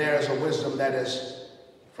 And there is a wisdom that is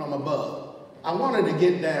from above. I wanted to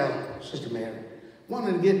get down, Sister Mary,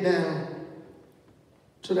 wanted to get down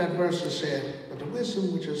to that verse that said, but the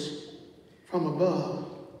wisdom which is from above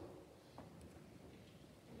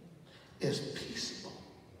is peaceable,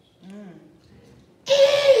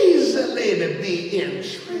 easily to be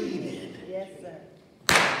entreated. Yes, sir.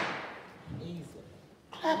 Easy.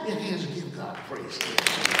 Clap your hands and give God praise.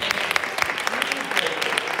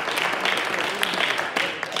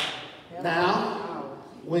 Now,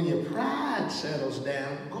 when your pride settles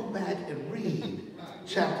down, go back and read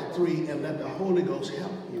chapter 3 and let the Holy Ghost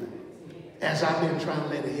help you. As I've been trying to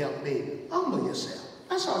let it help me. Humble yourself.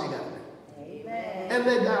 That's all you got to do. Amen. And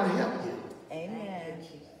let God help you. Amen.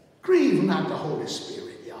 Grieve not the Holy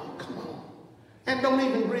Spirit, y'all. Come on. And don't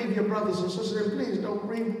even grieve your brothers and sisters. And please don't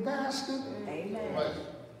grieve the pastor. Amen. Right.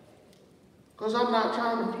 Because I'm not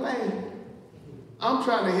trying to play. I'm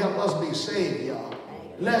trying to help us be saved, y'all.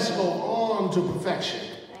 Let's go on to perfection.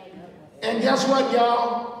 And guess what,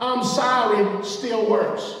 y'all? I'm sorry still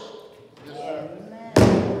works.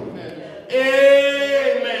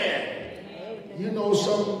 Amen. You know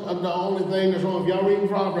something of the only thing that's wrong. If y'all reading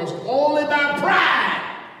Proverbs, only by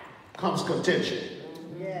pride comes contention.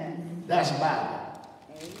 That's Bible.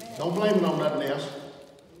 Don't blame it on nothing else.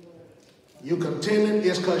 You contending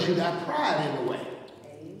is because you got pride in the way.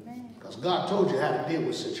 Because God told you how to deal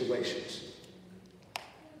with situations.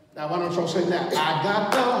 Now, why don't y'all say now? I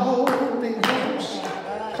got the Holy Ghost.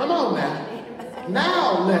 Come on now.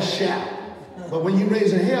 Now let's shout. But when you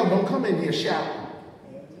raise a hell, don't come in here shouting.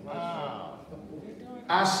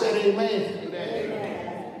 I said amen.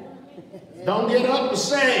 Don't get up to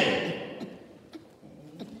sing.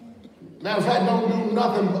 Matter of fact, don't do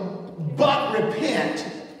nothing but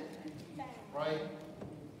repent. Right?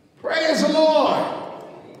 Praise the Lord.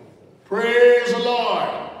 Praise the Lord.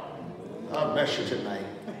 God bless you tonight.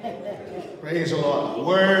 Praise the Lord.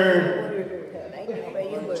 Word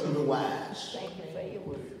to the wise.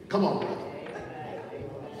 Come on, brother.